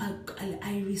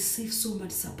 I receive so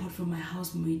much support from my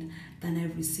housemate than I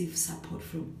receive support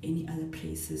from any other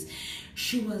places.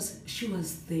 She was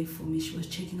there for me. She was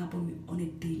checking up on me on a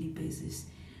daily basis.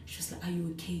 She was like, are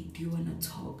you okay? Do you want to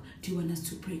talk? Do you want us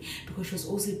to pray? Because she was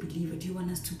also a believer. Do you want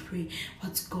us to pray?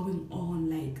 What's going on?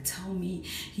 Like, tell me,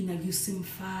 you seem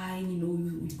fine.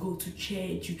 You go to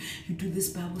church, you do this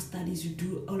Bible studies, you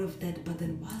do all of that. But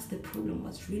then what's the problem?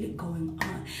 What's really going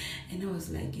on? And I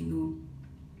was like,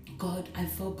 God, I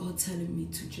felt God telling me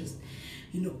to just,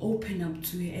 open up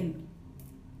to her. And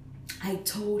I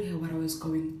told her what I was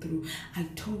going through. I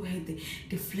told her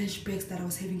the flashbacks that I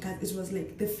was having. It was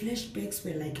like the flashbacks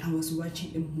were like I was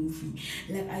watching a movie.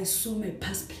 Like I saw my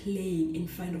past playing in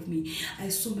front of me. I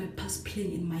saw my past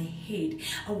playing in my head.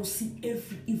 I would see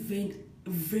every event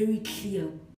very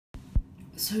clear.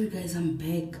 Sorry guys, I'm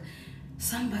back.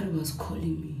 Somebody was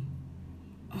calling me.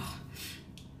 Oh,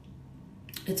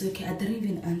 it's okay. I didn't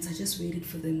even answer. I just waited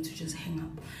for them to just hang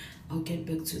up. I'll get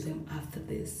back to them after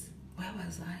this. Where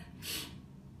was I?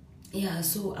 yeah,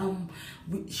 so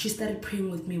she started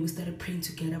praying with me. We started praying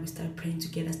together. I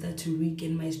started to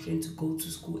regain my strength to go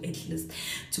to school, at least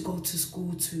to go to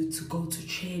school, to go to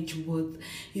church with,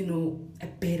 a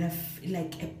better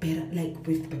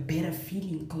with a better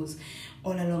feeling, because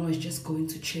all along I was just going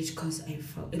to church because I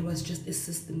felt it was just a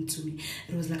system to me.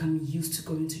 It was like I'm used to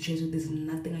going to church, so there's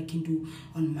nothing I can do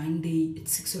on Monday at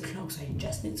 6 o'clock, so I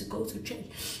just need to go to church.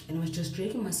 And I was just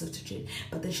dragging myself to church.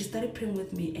 But then she started praying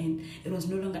with me, and it was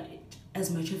no longer as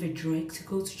much of a drag to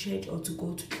go to church or to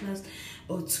go to class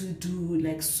or to do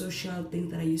like social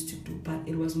things that I used to do, but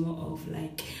it was more of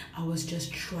like I was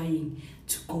just trying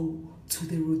to go to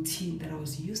the routine that I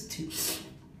was used to.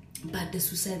 But the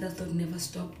suicidal thought never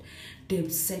stopped, the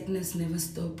sadness never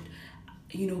stopped,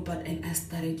 and I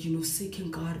started,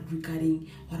 seeking God regarding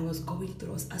what I was going through.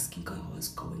 I was asking God what was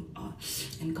going on.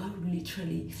 And God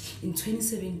literally, in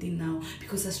 2017 now,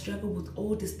 because I struggled with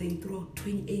all this thing throughout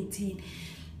 2018,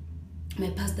 my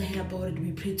pastor heard about it,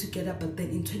 we prayed together, but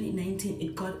then in 2019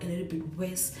 it got a little bit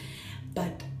worse.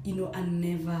 But I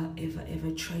never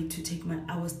ever tried to take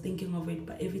I was thinking of it,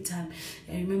 but every time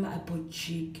I remember I bought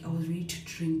Jig, I was ready to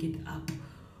drink it up,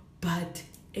 but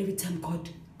every time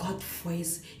God's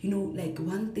voice, like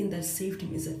one thing that saved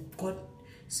him is that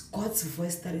God's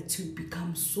voice started to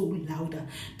become so louder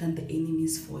than the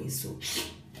enemy's voice. So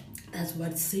that's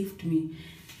what saved me.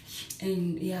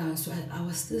 And yeah, so I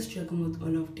was still struggling with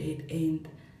all of that. And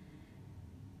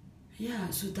yeah,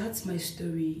 so that's my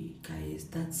story, guys.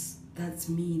 That's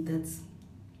me. That's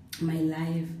my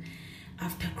life.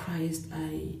 After Christ,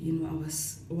 I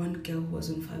was one girl who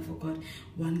was on fire for God,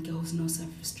 one girl who's now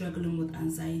struggling with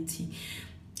anxiety.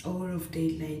 All of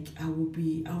that, like I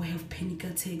will have panic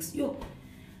attacks.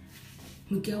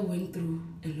 Miguel went through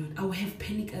a lot. I will have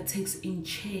panic attacks in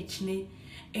church,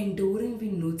 and they wouldn't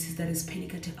even notice that it's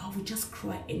panic attack. I would just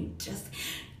cry and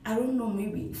I don't know,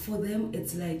 maybe for them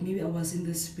it's like maybe I was in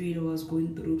the spirit, I was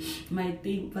going through my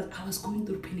thing, but I was going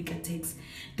through panic attacks.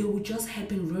 They would just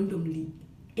happen randomly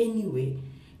anyway.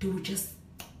 They would just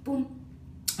boom,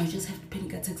 I just have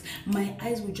panic attacks. My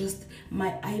eyeballs would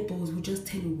just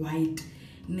turn white,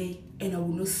 and I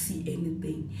would not see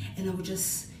anything, and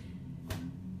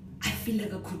I feel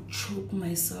like I could choke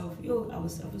myself. It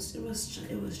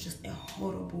was just a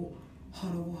horrible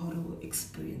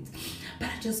experience. But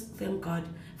I just thank God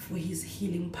for his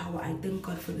healing power. I thank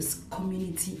God for this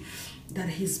community that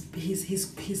he's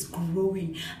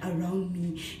growing around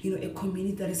me. A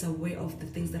community that is aware of the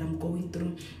things that I'm going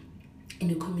through, in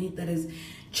a community that is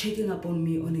checking up on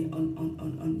me on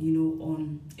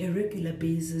a regular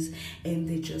basis, and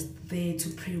they're just there to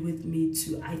pray with me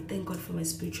too. I thank God for my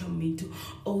spiritual mentor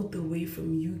all the way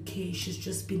from UK. She's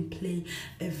just been playing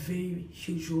a very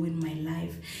huge role in my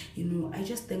life. I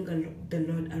just thank the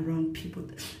Lord around people,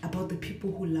 about the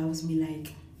people who loves me,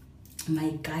 like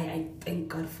my guy. I thank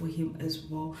God for him as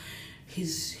well.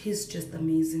 He's just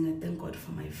amazing. I thank God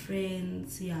for my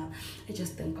friends. Yeah, I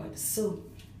just thank God. So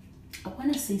I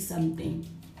want to say something,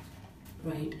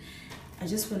 right? I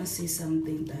just want to say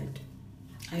something that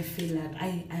I feel like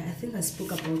I think I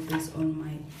spoke about this on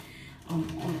my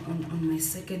on my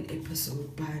second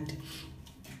episode, but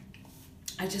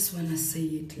I just want to say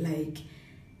it. Like,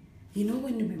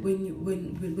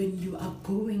 when you are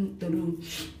going through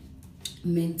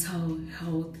mental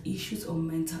health issues or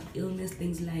mental illness,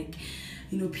 things like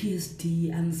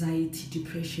PSD, anxiety,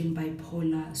 depression,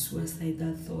 bipolar,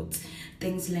 suicidal thoughts,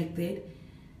 things like that,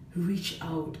 reach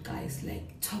out, guys.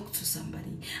 Like, talk to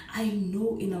somebody. I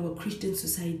know in our Christian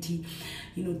society,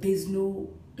 there's no,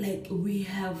 like, we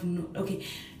have no, okay,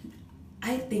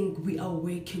 I think we are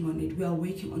working on it. We are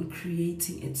working on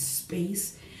creating a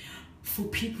space for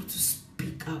people to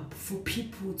speak up, for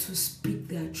people to speak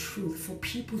their truth, for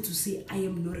people to say, I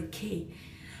am not okay.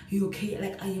 You okay?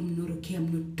 Like, I am not okay.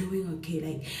 I'm not doing okay.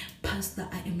 Like, Pastor,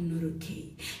 I am not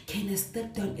okay. Can I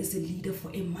step down as a leader for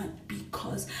a month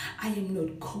because I am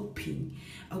not coping?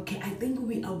 Okay, I think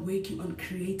we are working on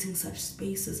creating such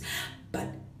spaces. But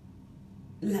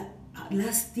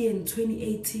last year in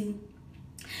 2018,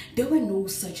 there were no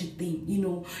such a thing.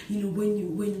 When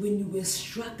you were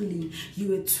struggling, you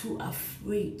were too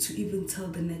afraid to even tell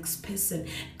the next person,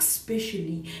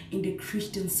 especially in the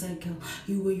Christian circle.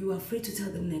 You were afraid to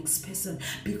tell the next person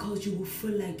because you will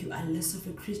feel like you are less of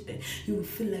a Christian. You will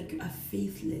feel like you are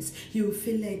faithless. You will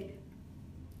feel like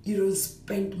you don't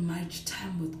spend much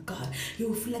time with God. You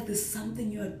will feel like there's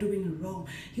something you are doing wrong.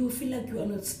 You will feel like you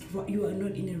are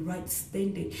not in a right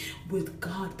standing with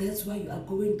God. That's why you are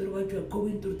going through what you are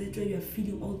going through. That's why you are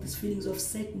feeling all these feelings of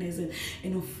sadness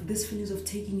and of these feelings of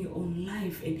taking your own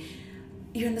life. And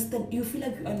you understand, you feel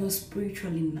like you are not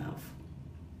spiritual enough.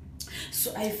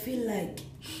 So I feel like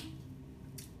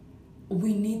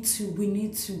we need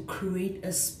to create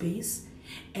a space,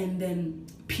 and then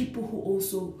people who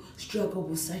also struggle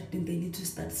with such things, they need to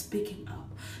start speaking up,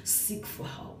 seek for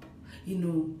help.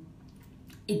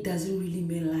 It doesn't really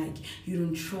mean like you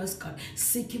don't trust God.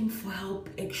 Seeking for help,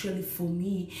 actually, for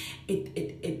me,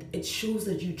 it shows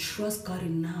that you trust God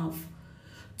enough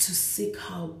to seek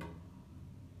help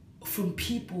from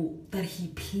people that He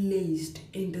placed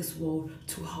in this world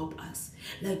to help us.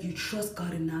 Like, you trust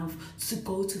God enough to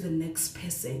go to the next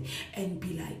person and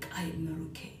be like, I am not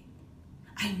okay,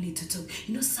 I need to talk.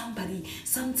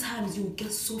 Sometimes you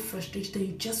get so frustrated that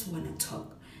you just want to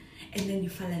talk, and then you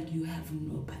feel like you have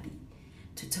nobody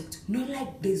to talk to. Not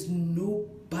like there's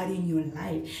nobody in your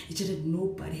life, it's just that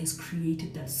nobody has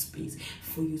created that space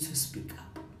for you to speak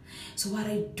up. So what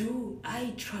I do,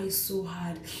 I try so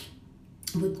hard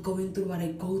with going through what I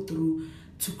go through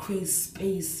to create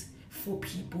space for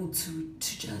people to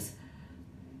just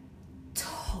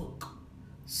talk,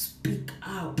 speak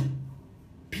out,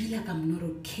 be like I'm not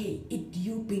okay.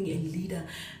 You being a leader,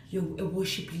 you're a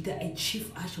worship leader, a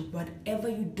chief usher, whatever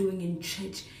you're doing in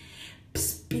church,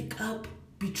 speak up,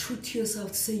 be true to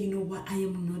yourself, say, you know what, I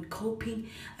am not coping,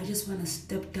 I just want to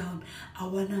step down,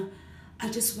 I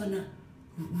just want to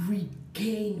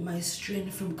regain my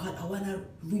strength from God. I want to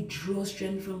withdraw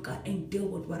strength from God and deal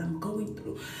with what I'm going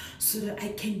through, so that I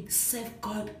can serve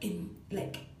God in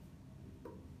like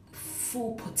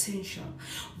full potential,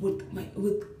 with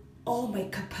all my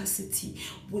capacity,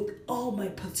 with all my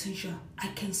potential. I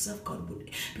can serve God with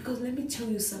it. Because let me tell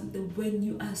you something, when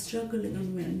you are struggling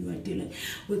and when you are dealing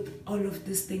with all of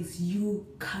these things, you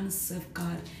can't serve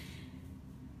God.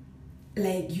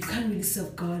 Like, you can't really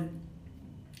serve God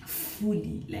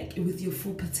fully, like with your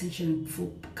full potential and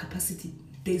full capacity.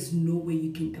 There's no way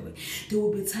you can do it. There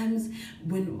will be times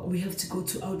when we have to go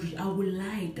to outreach. I will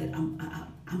lie that I'm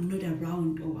not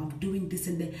around, or I'm doing this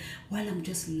and that, while I'm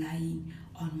just lying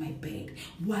on my bed.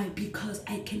 Why? Because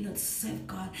I cannot serve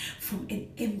God from an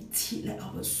empty, like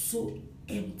I was so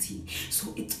empty.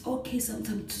 So it's okay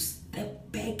sometimes to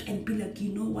step back and be like, you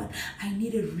know what, I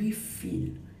need a refill.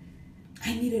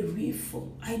 I need a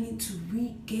refill. I need to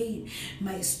regain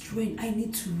my strength. I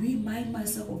need to remind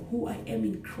myself of who I am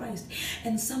in Christ.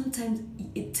 And sometimes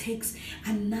it takes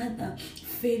another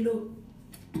fellow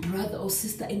brother or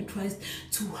sister in Christ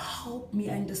to help me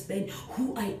understand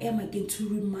who I am again, to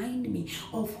remind me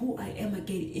of who I am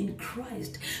again in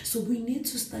Christ. So we need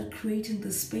to start creating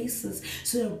the spaces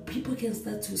so that people can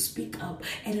start to speak up,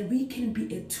 and we can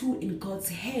be a tool in God's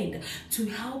hand to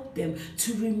help them,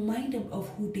 to remind them of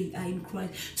who they are in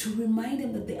Christ, to remind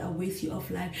them that they are worthy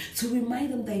of life, to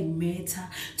remind them they matter,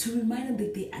 to remind them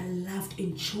that they are loved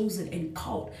and chosen and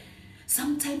called.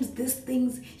 Sometimes these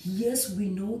things, yes, we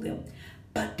know them,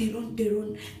 but they don't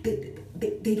even,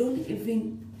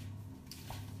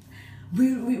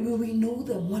 we know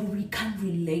them when we can't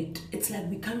relate. It's like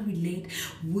we can't relate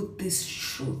with this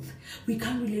truth. We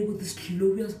can't relate with this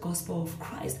glorious gospel of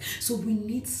Christ. So we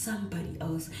need somebody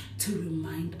else to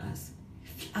remind us.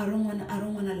 I don't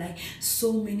wanna like,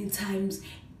 so many times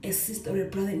a sister or a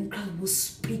brother in Christ will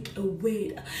speak a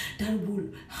word that will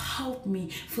help me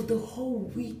for the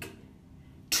whole week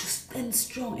to stand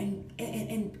strong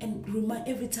and remind.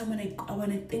 Every time when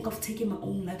I think of taking my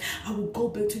own life, I will go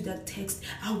back to that text.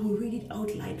 I will read it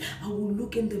out loud. I will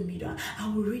look in the mirror. I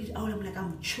will read it out. I'm like,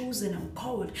 I'm chosen. I'm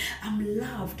called. I'm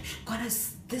loved. God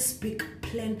has this big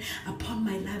plan upon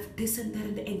my life. This and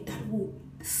that and that will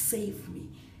save me.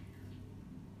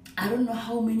 I don't know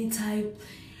how many times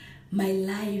my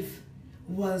life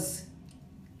was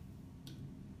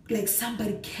like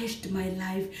somebody cashed my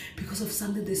life because of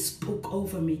something they spoke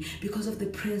over me, because of the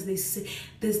prayers they say.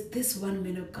 There's this one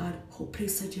man of God who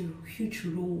plays such a huge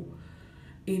role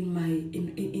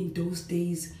in those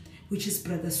days, which is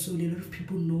Brother Soli. A lot of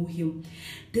people know him.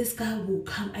 This guy will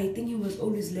come. I think he was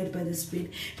always led by the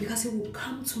Spirit, because he will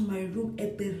come to my room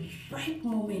at the right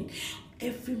moment.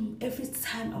 Every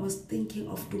time I was thinking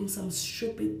of doing some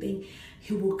stupid thing,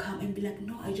 he will come and be like,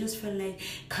 no, I just felt like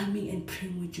coming and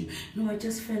praying with you. No, I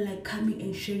just felt like coming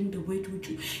and sharing the word with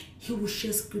you. He will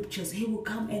share scriptures. He will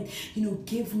come and,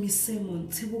 give me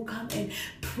sermons. He will come and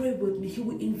pray with me. He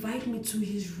will invite me to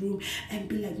his room and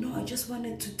be like, no, I just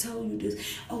wanted to tell you this.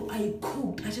 Oh, I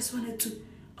cooked. I just wanted to.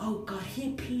 Oh God,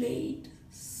 he played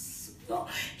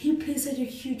such a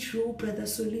huge role, Brother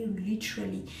Soli,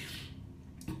 literally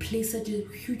played such a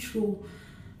huge role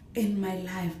in my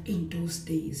life in those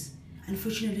days.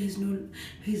 Unfortunately, he's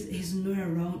not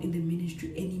around in the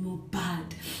ministry anymore,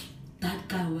 but that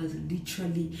guy was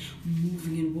literally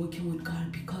moving and working with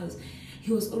God, because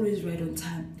he was always right on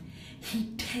time.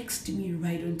 He texts me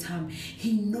right on time.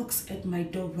 He knocks at my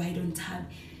door right on time.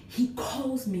 He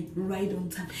calls me right on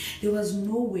time. There was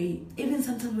no way, even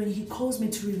sometimes when he calls me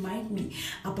to remind me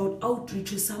about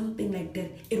outreach or something like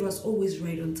that, it was always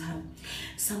right on time.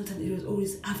 Sometimes it was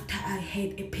always after I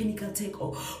had a panic attack,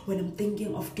 or when I'm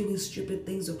thinking of doing stupid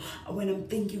things, or when I'm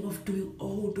thinking of doing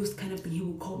all those kind of things. He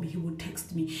will call me, he will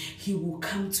text me, he will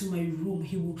come to my room,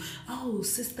 he will, oh,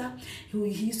 sister, he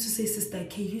used to say Sister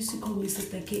K, he used to call me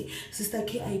Sister K. Sister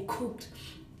K, I cooked.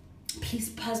 Please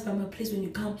pass by my place when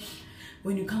you come.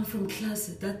 When you come from class.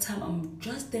 At that time, I'm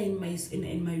just there in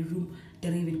my room,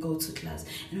 didn't even go to class.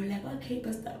 And I'm like, okay,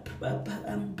 Pastor,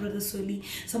 Brother Soli.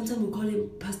 Sometimes we call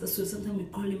him Pastor Soli, sometimes we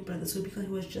call him Brother Soli, because he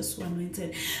was just so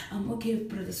anointed. Okay,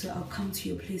 Brother Soli, I'll come to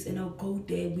your place and I'll go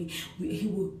there. He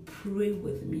will pray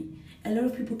with me. A lot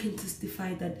of people can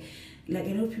testify that, like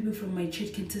a lot of people from my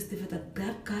church can testify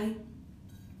that guy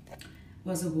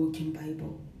was a walking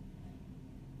Bible.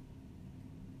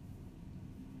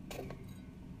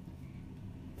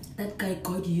 That guy,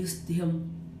 God used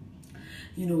him,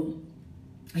 you know,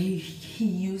 he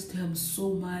used him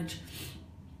so much,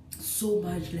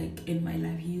 like in my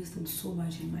life. He used him so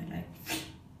much in my life.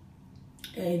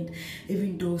 And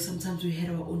even though sometimes we had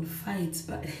our own fights,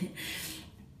 but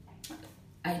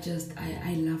I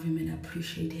love him and I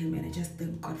appreciate him, and I just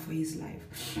thank God for his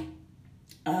life.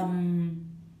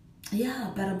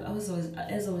 Yeah, but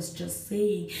as I was just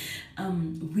saying,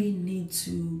 we need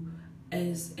to,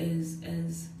 as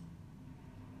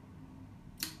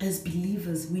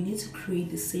believers, we need to create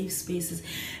the safe spaces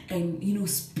and, you know,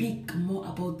 speak more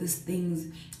about these things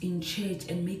in church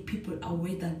and make people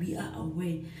aware that we are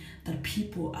aware that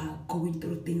people are going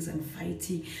through things and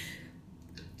fighting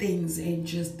things and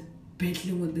just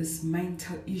battling with these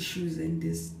mental issues and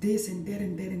this and that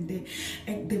and that and that.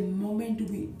 And the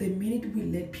minute we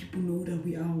let people know that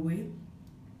we are aware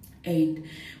and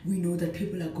we know that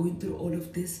people are going through all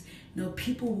of this, now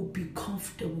people will be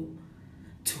comfortable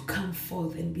to come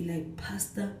forth and be like,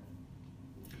 Pastor,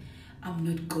 I'm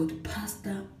not good.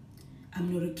 Pastor,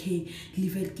 I'm not okay.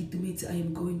 Levite Kitumete, I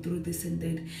am going through this and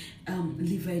that.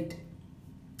 Levite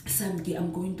Samke,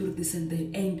 I'm going through this and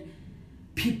that. And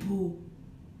people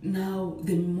now,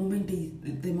 the moment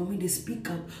they speak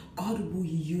up, God will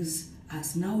use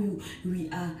us. Now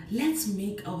let's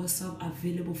make ourselves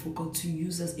available for God to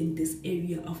use us in this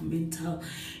area of mental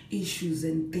issues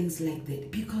and things like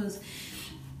that. Because,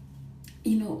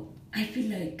 you know, I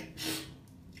feel like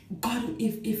God,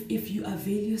 if you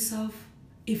avail yourself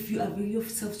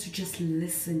to just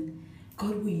listen,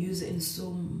 God will use it in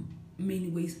so many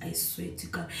ways. I swear to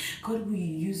God, God will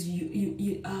use you.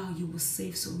 You will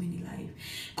save so many lives.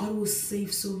 God will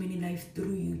save so many lives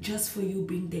through you, just for you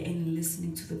being there and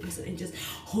listening to the person and just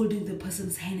holding the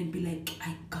person's hand and be like,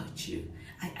 I got you.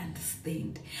 I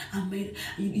understand.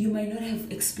 You might not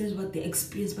have experienced what they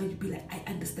experienced, but you'd be like, I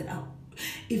understand.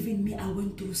 Even me, I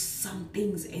went through some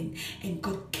things and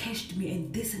God cashed me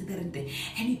and this and that and that.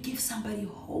 And you give somebody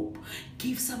hope,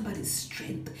 give somebody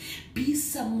strength. Be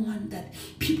someone that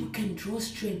people can draw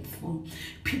strength from,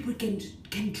 people can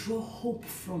draw hope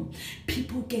from,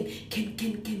 people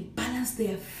can balance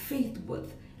their faith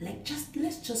with. Like,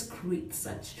 let's just create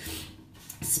such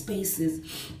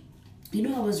spaces. You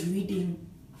know, I was reading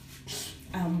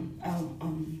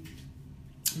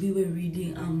we were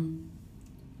reading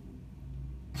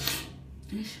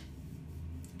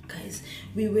guys,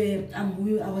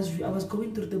 I was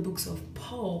going through the books of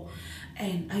Paul,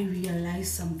 and I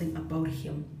realized something about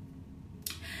him.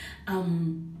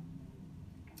 One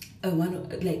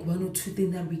or two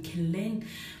things that we can learn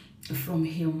from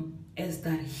him is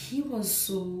that he was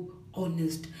so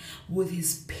honest with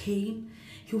his pain.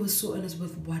 He was so honest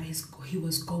with what he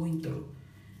was going through.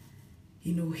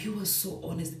 You know, he was so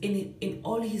honest. In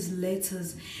all his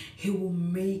letters, he will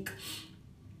make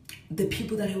the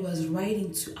people that he was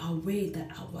writing to aware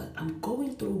that I'm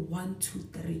going through 1, 2,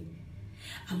 3.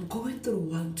 I'm going through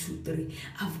 1, 2, 3.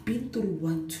 I've been through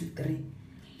 1, 2, 3.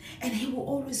 And he will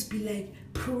always be like,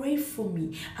 pray for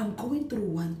me. I'm going through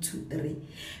 1, 2, 3.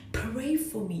 Pray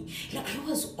for me. Like, he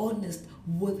was honest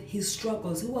with his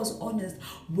struggles. He was honest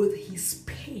with his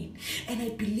pain. And I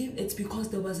believe it's because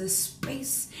there was a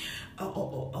space,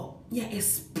 a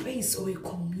space or a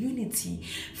community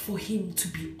for him to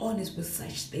be honest with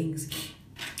such things.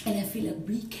 And I feel like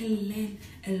we can learn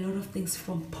a lot of things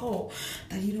from Paul,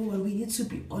 that, you know what, we need to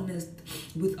be honest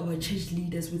with our church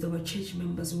leaders, with our church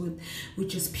members, with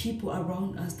just people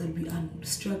around us that we are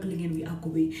struggling and we are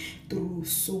going through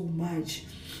so much.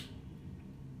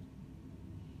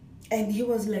 And he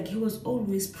was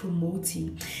always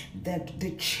promoting that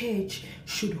the church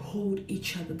should hold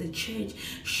each other. The church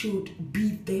should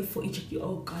be there for each other.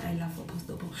 Oh God, I love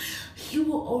Apostle Paul. He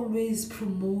will always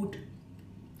promote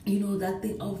that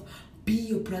thing of be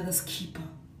your brother's keeper.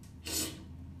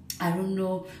 I don't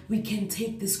know, we can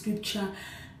take the scripture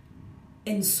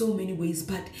in so many ways,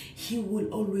 but he will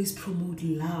always promote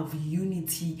love,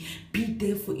 unity, be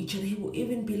there for each other. He will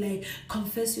even be like,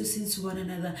 confess your sins to one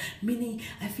another, meaning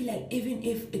I feel like even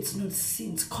if it's not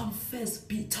sins, confess,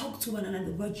 talk to one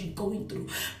another what you're going through,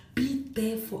 be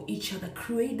there for each other.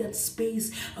 Create that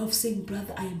space of saying,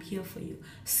 brother, I am here for you.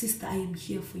 Sister, I am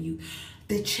here for you.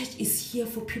 The church is here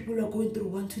for people who are going through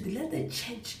 1, 2, 3. Let the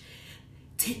church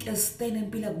take a stand and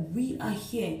be like, we are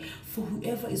here for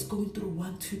whoever is going through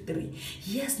 1, 2, 3.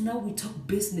 Yes, now we talk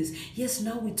business. Yes,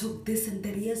 now we talk this and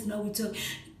that. Yes, now we talk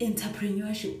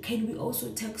entrepreneurship. Can we also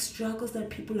talk struggles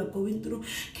that people are going through?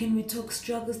 Can we talk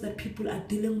struggles that people are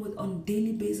dealing with on a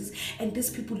daily basis? And these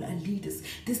people are leaders.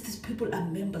 These people are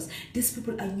members. These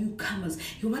people are newcomers.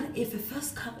 You want, if a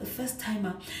first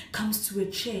timer comes to a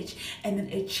church, and then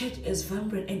a church is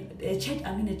vibrant, and a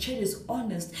church is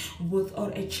honest with, or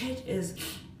a church is,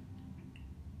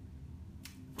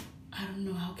 I don't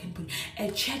know how I can put it.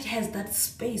 A church has that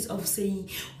space of saying,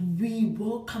 we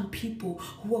welcome people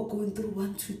who are going through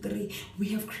 1, 2, 3. We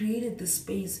have created the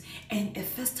space, and a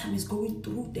first time is going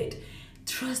through that.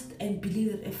 Trust and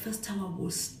believe that a first timer will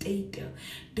stay there.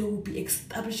 They will be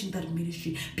establishing that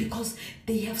ministry because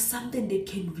they have something they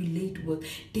can relate with.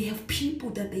 They have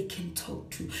people that they can talk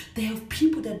to. They have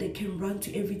people that they can run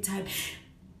to every time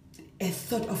a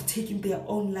thought of taking their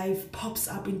own life pops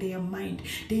up in their mind.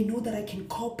 They know that I can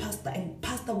call Pastor, and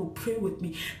Pastor will pray with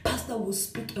me. Pastor will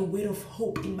speak a word of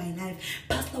hope in my life.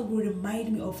 Pastor will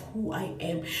remind me of who I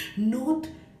am. Not,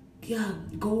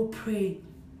 go pray,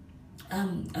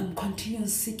 continue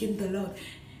seeking the Lord.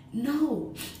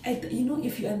 No,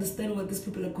 if you understand what these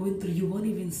people are going through, you won't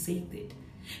even say that.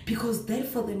 Because that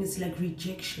for them is like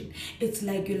rejection. It's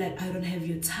like, you're like, I don't have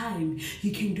your time.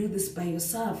 You can do this by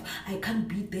yourself. I can't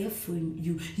be there for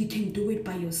you. You can do it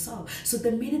by yourself. So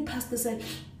the minute pastor said,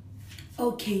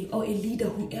 okay, or a leader,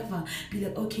 whoever, be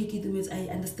like, okay, Kidumis, I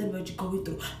understand what you're going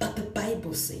through. But the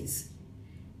Bible says,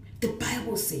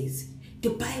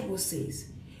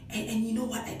 and you know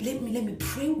what? Let me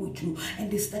pray with you. And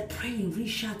they start praying.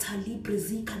 Rishata Libre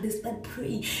Zika. They start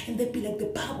praying, and they be like, the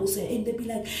Bible said, and they be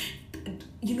like,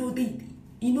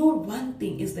 one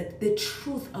thing is that the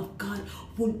truth of God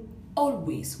will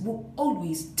always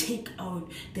take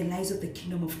out the lies of the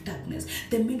kingdom of darkness.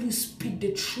 The minute you speak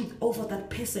the truth over that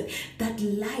person, that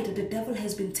lie that the devil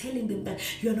has been telling them, that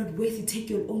you are not worthy, take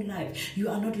your own life, you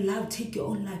are not loved, take your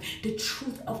own life, the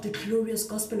truth of the glorious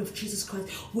gospel of Jesus Christ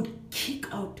would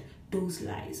kick out those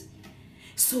lies.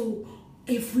 So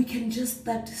if we can just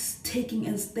start taking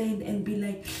and stand and be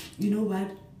like, you know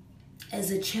what, as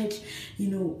a church,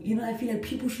 I feel like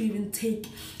people should even take,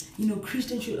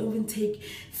 Christians should even take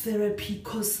therapy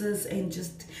courses and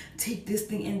just take this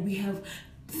thing. And we have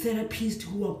therapists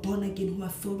who are born again, who are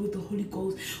filled with the Holy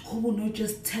Ghost, who will not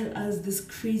just tell us these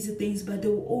crazy things, but they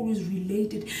will always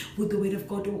relate it with the word of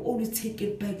God. They will always take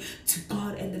it back to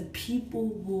God, and then people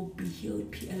will be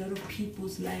healed. A lot of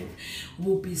people's life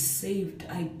will be saved.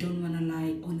 I don't want to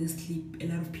lie, honestly, a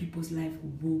lot of people's life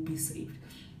will be saved.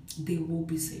 They will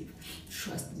be saved.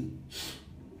 Trust me.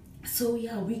 So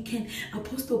we can,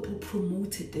 Apostle Paul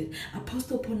promoted it.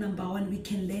 Apostle Paul, number one, we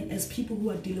can learn as people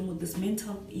who are dealing with this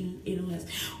mental illness,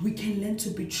 we can learn to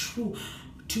be true,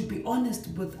 to be honest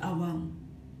with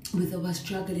our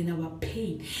struggle and our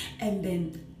pain. And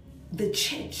then the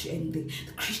church and the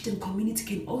Christian community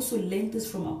can also learn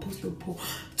this from Apostle Paul,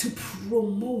 to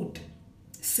promote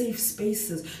safe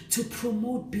spaces, to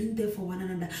promote being there for one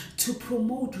another, to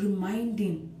promote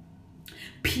reminding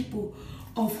people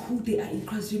of who they are in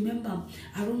Christ. Remember,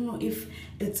 I don't know if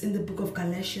it's in the book of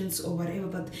Galatians or whatever,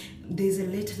 but there's a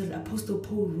letter that Apostle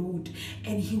Paul wrote,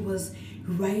 and he was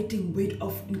writing word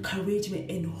of encouragement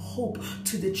and hope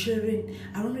to the children.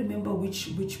 I don't remember which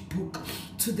book,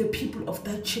 to the people of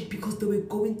that church, because they were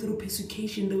going through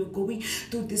persecution. They were going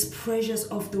through these pressures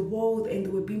of the world, and they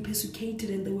were being persecuted,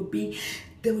 and they were being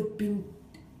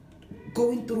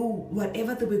going through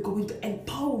whatever they were going through. And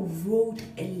Paul wrote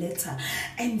a letter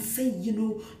and said,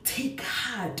 take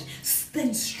heart,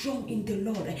 stand strong in the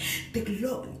Lord. The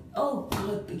Lord, oh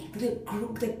God,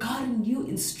 the God in you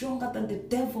is stronger than the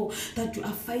devil that you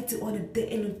are fighting on a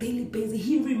daily basis.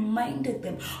 He reminded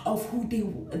them of who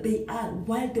they are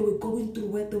while they were going through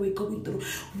what they were going through.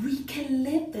 We can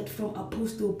learn that from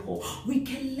Apostle Paul. We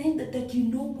can learn that you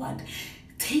know what?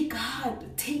 Take heart,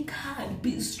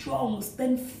 God. Be strong,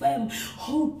 stand firm,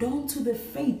 hold on to the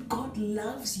faith. God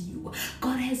loves you.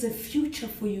 God has a future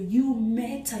for you. You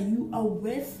matter. You are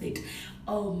worth it.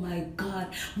 Oh my God.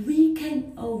 We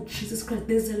can, oh Jesus Christ,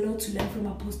 there's a lot to learn from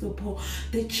Apostle Paul.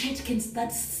 The church can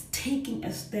start taking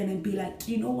a stand and be like,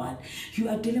 you know what? You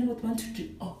are dealing with 1, 2,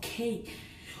 3. Okay.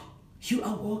 You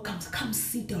are welcome. Come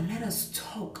sit down. Let us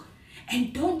talk.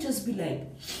 And don't just be like,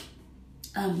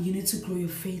 you need to grow your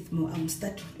faith more.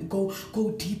 Start to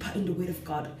go deeper in the Word of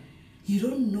God. You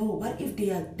don't know. What if they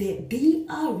are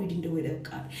reading the Word of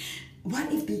God?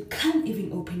 What if they can't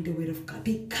even open the Word of God?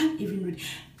 They can't even read.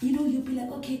 You'll be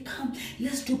like, okay, come,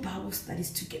 let's do Bible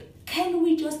studies together. Can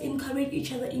we just encourage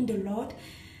each other in the Lord?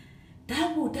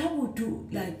 That would do,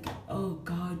 like, oh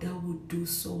God, that would do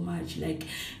so much. Like,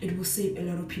 it will save a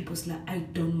lot of people's life. I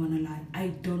don't want to lie. I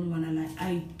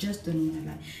just don't want to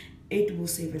lie. It will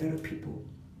save a lot of people.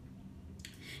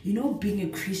 Being a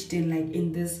Christian, like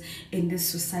in this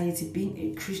society, being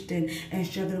a Christian and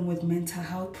struggling with mental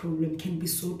health problem can be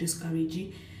so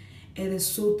discouraging. It is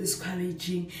so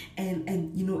discouraging, and a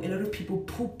lot of people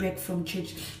pull back from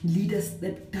church. Leaders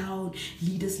step down,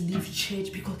 leaders leave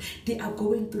church because they are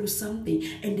going through something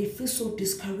and they feel so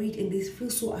discouraged and they feel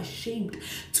so ashamed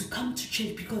to come to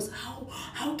church, because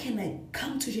how can I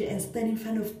come to church and stand in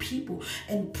front of people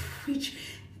and preach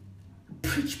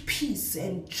peace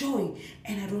and joy,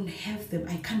 and I don't have them?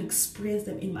 I can't experience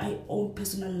them in my own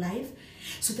personal life.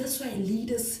 So that's why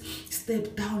leaders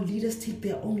step down, leaders take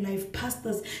their own life,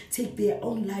 pastors take their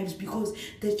own lives, because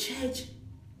the church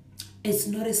is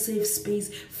not a safe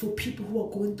space for people who are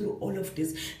going through all of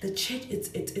this. The church, it's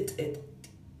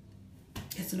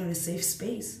not a safe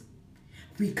space.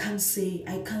 I can't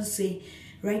say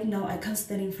right now, I can't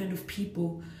stand in front of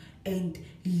people and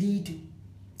lead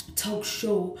talk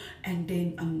show and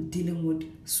then I'm dealing with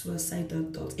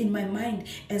suicidal thoughts. In my mind,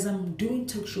 as I'm doing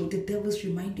talk show, the devil's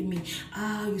reminding me,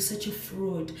 you're such a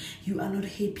fraud, you are not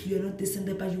happy, you're not this and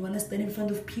that, but you want to stand in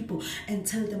front of people and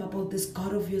tell them about this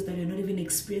God of yours that you're not even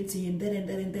experiencing, and that and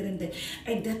that and that and that.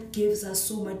 And that gives us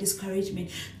so much discouragement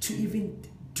to even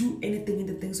do anything in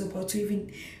the things of God, to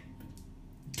even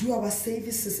do our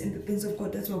services in the things of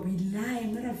God. That's why we lie.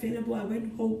 I'm not available. I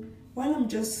went home while I'm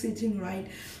just sitting right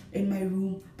in my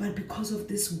room, but because of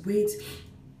this weight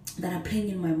that are playing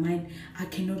in my mind, I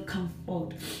cannot come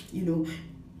forth.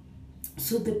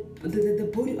 So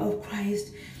the body of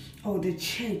Christ, or the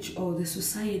church, or the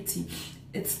society,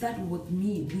 it starts with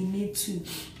me. We need to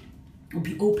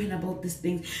be open about these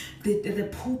things. The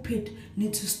pulpit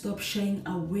needs to stop shying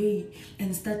away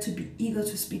and start to be eager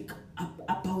to speak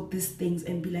about these things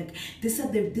and be like, this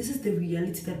is the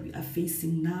reality that we are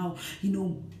facing now.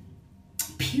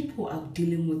 People are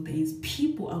dealing with things.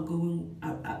 People are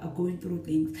going through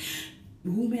things.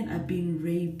 Women are being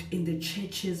raped in the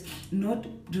churches, not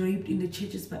raped in the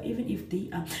churches, but even if they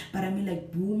are, but I mean, like,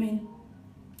 women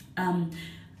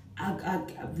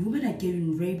are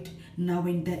getting raped now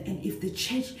and then, and if the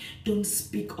church don't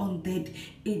speak on that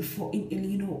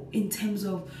in terms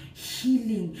of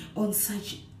healing on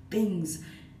such things,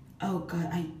 oh God,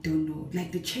 I don't know.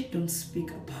 Like, the church don't speak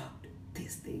about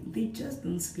this thing. They just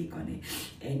don't speak on it.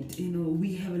 And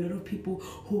we have a lot of people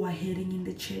who are hurting in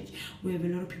the church. We have a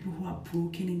lot of people who are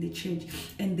broken in the church,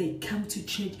 and they come to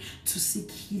church to seek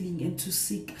healing and to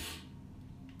seek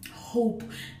hope.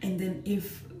 And then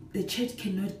if the church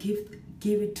cannot give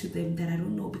it to them, then I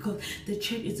don't know, because the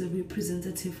church is a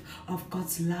representative of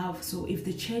God's love. So if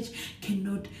the church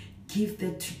cannot give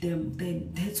that to them, then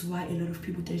that's why a lot of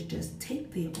people just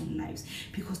take their own lives,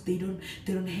 because they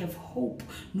don't have hope.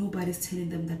 Nobody's telling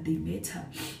them that they matter.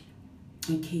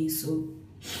 Okay, so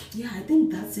yeah, I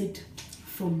think that's it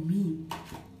from me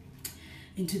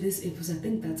into this episode. I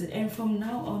think that's it. And from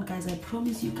now on, guys, I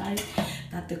promise you guys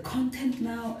that the content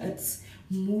now, it's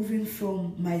moving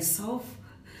from myself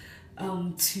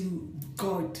to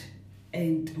God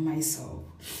and myself,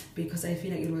 because I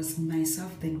feel like it was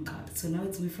myself then God. So now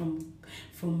it's me from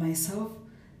myself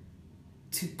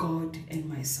to God and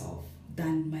myself,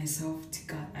 then myself to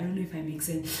God. I don't know if I make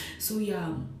sense. So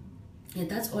yeah,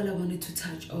 that's all I wanted to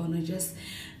touch on. I just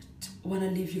want to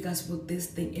leave you guys with this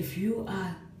thing. If you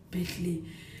are battling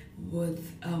with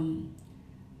I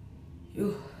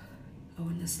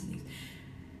want to sneeze.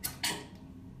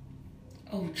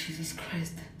 Oh Jesus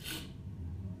Christ.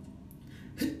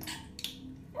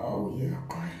 Oh yeah,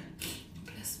 God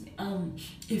bless me.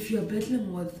 If you're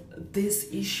battling with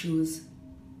these issues,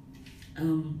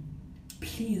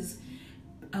 please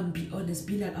be honest.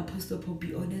 Be like Apostle Paul.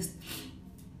 Be honest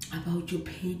about your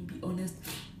pain. Be honest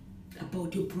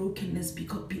about your brokenness. Be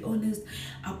honest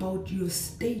about your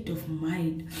state of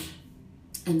mind,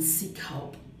 and seek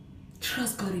help.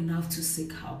 trust God enough to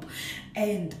seek help.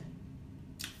 And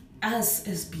us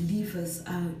as believers,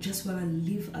 I just want to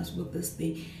leave us with this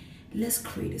thing. Let's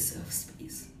create a safe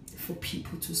space for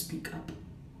people to speak up.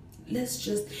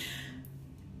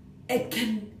 It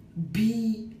can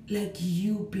be like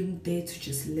you being there to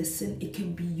just listen. It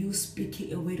can be you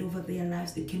speaking a word over their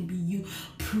lives. It can be you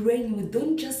praying with them.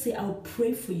 Don't just say, I'll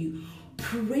pray for you.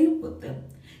 Pray with them.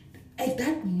 At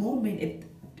that moment,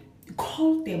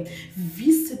 call them,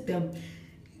 visit them.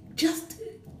 Just,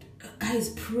 guys,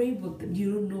 pray with them.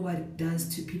 You don't know what it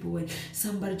does to people when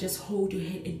somebody just hold your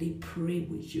hand and they pray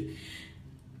with you.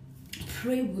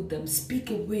 Pray with them. Speak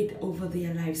a word over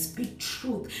their lives. Speak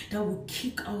truth that will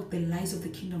kick out the lies of the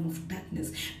kingdom of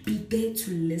darkness. Be there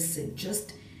to listen.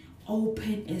 Just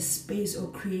open a space or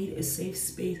create a safe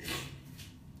space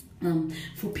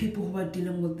for people who are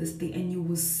dealing with this thing, and you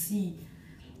will see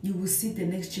the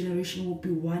next generation will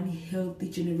be one healthy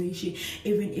generation.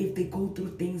 Even if they go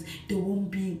through things, they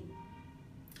won't be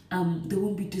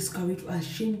discouraged or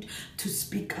ashamed to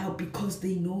speak out, because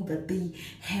they know that they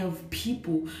have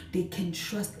people they can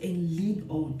trust and lean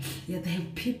on. Yeah, they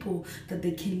have people that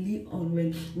they can lean on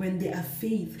when their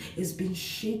faith is being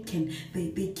shaken.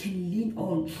 They can lean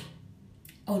on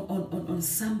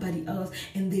somebody else,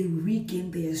 and they regain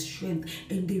their strength,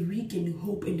 and they regain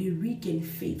hope, and they regain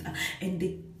faith, and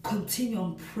they continue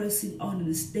on pressing on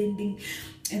and standing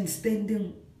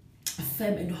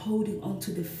firm and holding on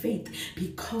to the faith.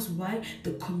 Because why?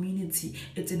 The community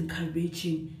is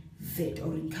encouraging that,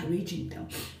 or encouraging them.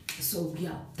 So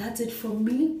yeah, that's it from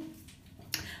me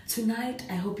tonight.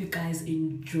 I hope you guys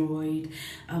enjoyed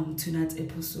tonight's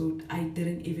episode. I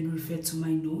didn't even refer to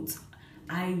my notes.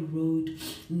 I wrote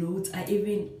notes. I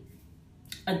didn't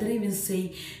even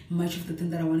say much of the thing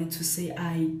that I wanted to say.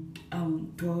 I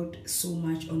dwelled so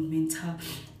much on mental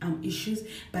issues,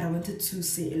 but I wanted to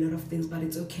say a lot of things, but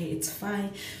it's okay, it's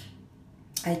fine.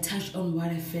 I touched on what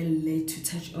I felt led to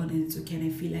touch on, and it's okay,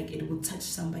 and I feel like it will touch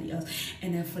somebody else,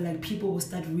 and I feel like people will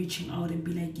start reaching out and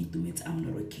be like, I'm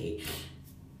not okay.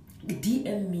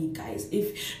 DM me, guys,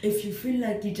 if you feel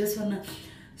like you just wanna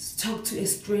talk to a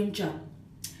stranger.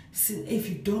 If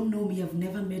you don't know me, you've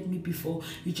never met me before,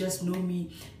 you just know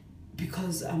me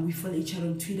because we follow each other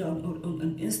on Twitter,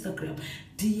 on Instagram,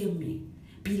 DM me.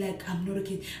 Be like, I'm not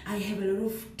okay. I have a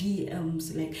lot of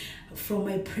DMs, like from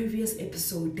my previous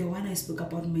episode, the one I spoke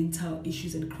about mental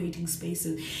issues and creating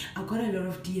spaces. I got a lot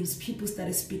of DMs. People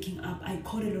started speaking up. I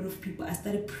called a lot of people. I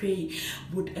started praying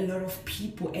with a lot of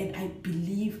people, and I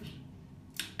believe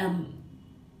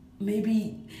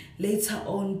maybe later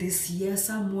on this year,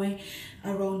 somewhere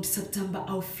around September,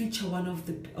 I'll feature one of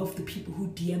the people who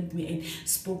DM'd me and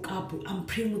spoke up. I'm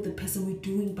praying with the person. We're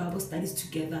doing Bible studies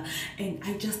together, and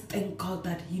I just thank God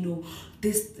that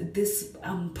this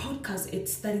podcast,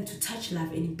 it's starting to touch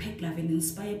life and impact life and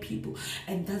inspire people,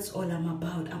 and that's all I'm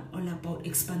about. I'm all about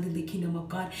expanding the kingdom of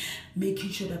God,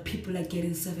 making sure that people are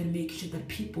getting saved, and making sure that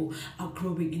people are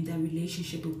growing in their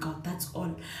relationship with God. That's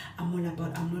all I'm all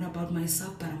about. I'm not about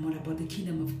myself, but I'm all about the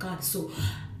kingdom of God. So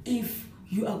if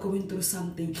you are going through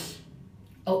something,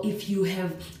 or if you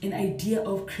have an idea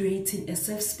of creating a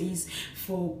safe space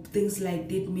for things like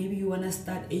that, maybe you want to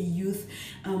start a youth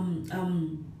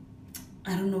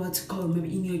I don't know what to call it,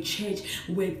 maybe in your church,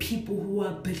 where people who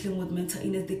are battling with mental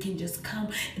illness, they can just come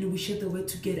and we share the word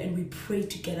together and we pray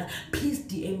together. Please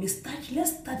DM me.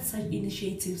 Let's start such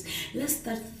initiatives. Let's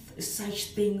start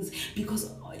such things,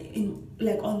 because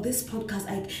on this podcast,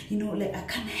 I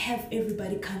can't have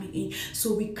everybody coming in,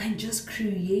 so we can just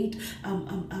create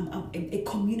a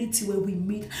community where we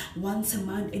meet once a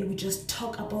month and we just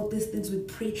talk about these things. We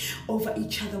pray over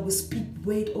each other, we speak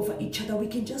word over each other. We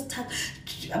can just start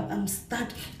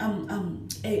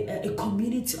a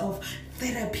community of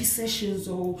therapy sessions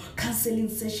or counseling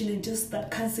session, and just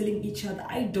start counseling each other.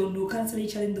 I don't know, cancel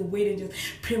each other in the way, and just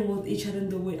pray with each other in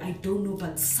the way. I don't know,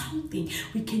 but something,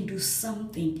 we can do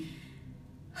something.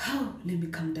 Oh, let me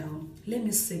calm down. Let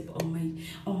me sip on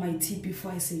my tea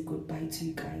before I say goodbye to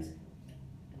you guys.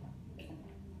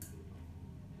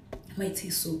 My tea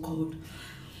is so cold.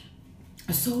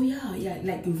 So yeah,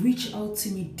 like reach out to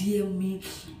me, DM me.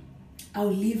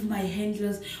 I'll leave my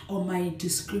handlers on my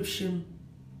description.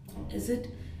 Is it?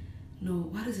 No,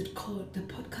 what is it called? The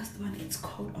podcast one, it's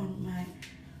called on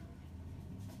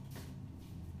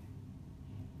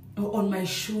my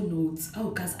show notes.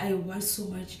 Oh, guys, I watch so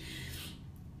much.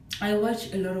 I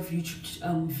watch a lot of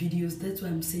YouTube videos. That's why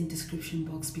I'm saying description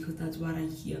box, because that's what I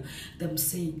hear them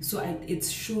saying. So it's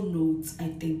show notes, I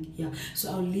think. Yeah.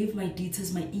 So I'll leave my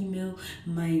details, my email,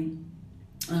 my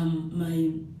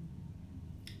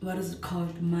what is it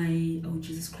called? My, oh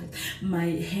Jesus Christ, my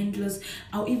handlers.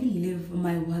 I'll even leave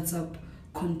my WhatsApp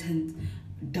content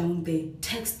down there.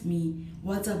 Text me,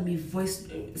 WhatsApp me, voice,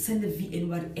 send a VN,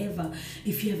 whatever.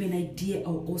 If you have an idea,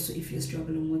 or also if you're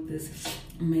struggling with this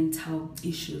mental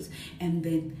issues, and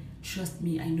then trust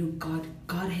me, I know God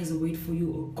has a word for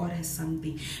you, or God has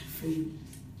something for you.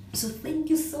 So thank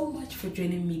you so much for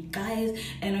joining me, guys.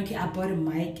 And okay, I bought a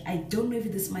mic. I don't know if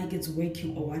this mic is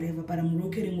working or whatever, but I'm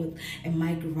recording with a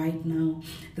mic right now.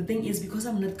 The thing is, because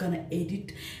I'm not gonna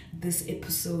edit this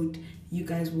episode, you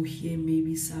guys will hear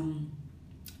maybe some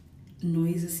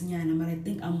noises, but I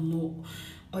think I'm more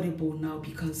audible now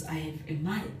because I have a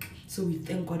mic. So we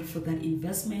thank God for that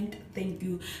investment. Thank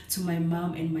you to my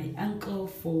mom and my uncle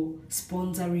for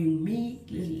sponsoring me.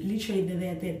 Literally,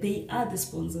 they are the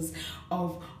sponsors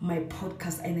of my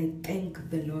podcast, and I thank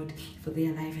the Lord for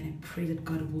their life, and I pray that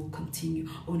God will continue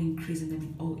on increasing them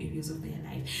in all areas of their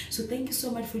life. So thank you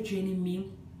so much for joining me,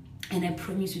 and I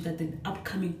promise you that the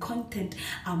upcoming content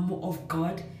are more of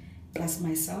God plus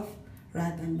myself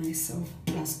rather than myself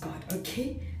plus God.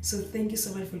 Okay, so thank you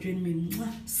so much for joining me.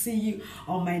 See you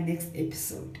on my next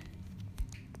episode.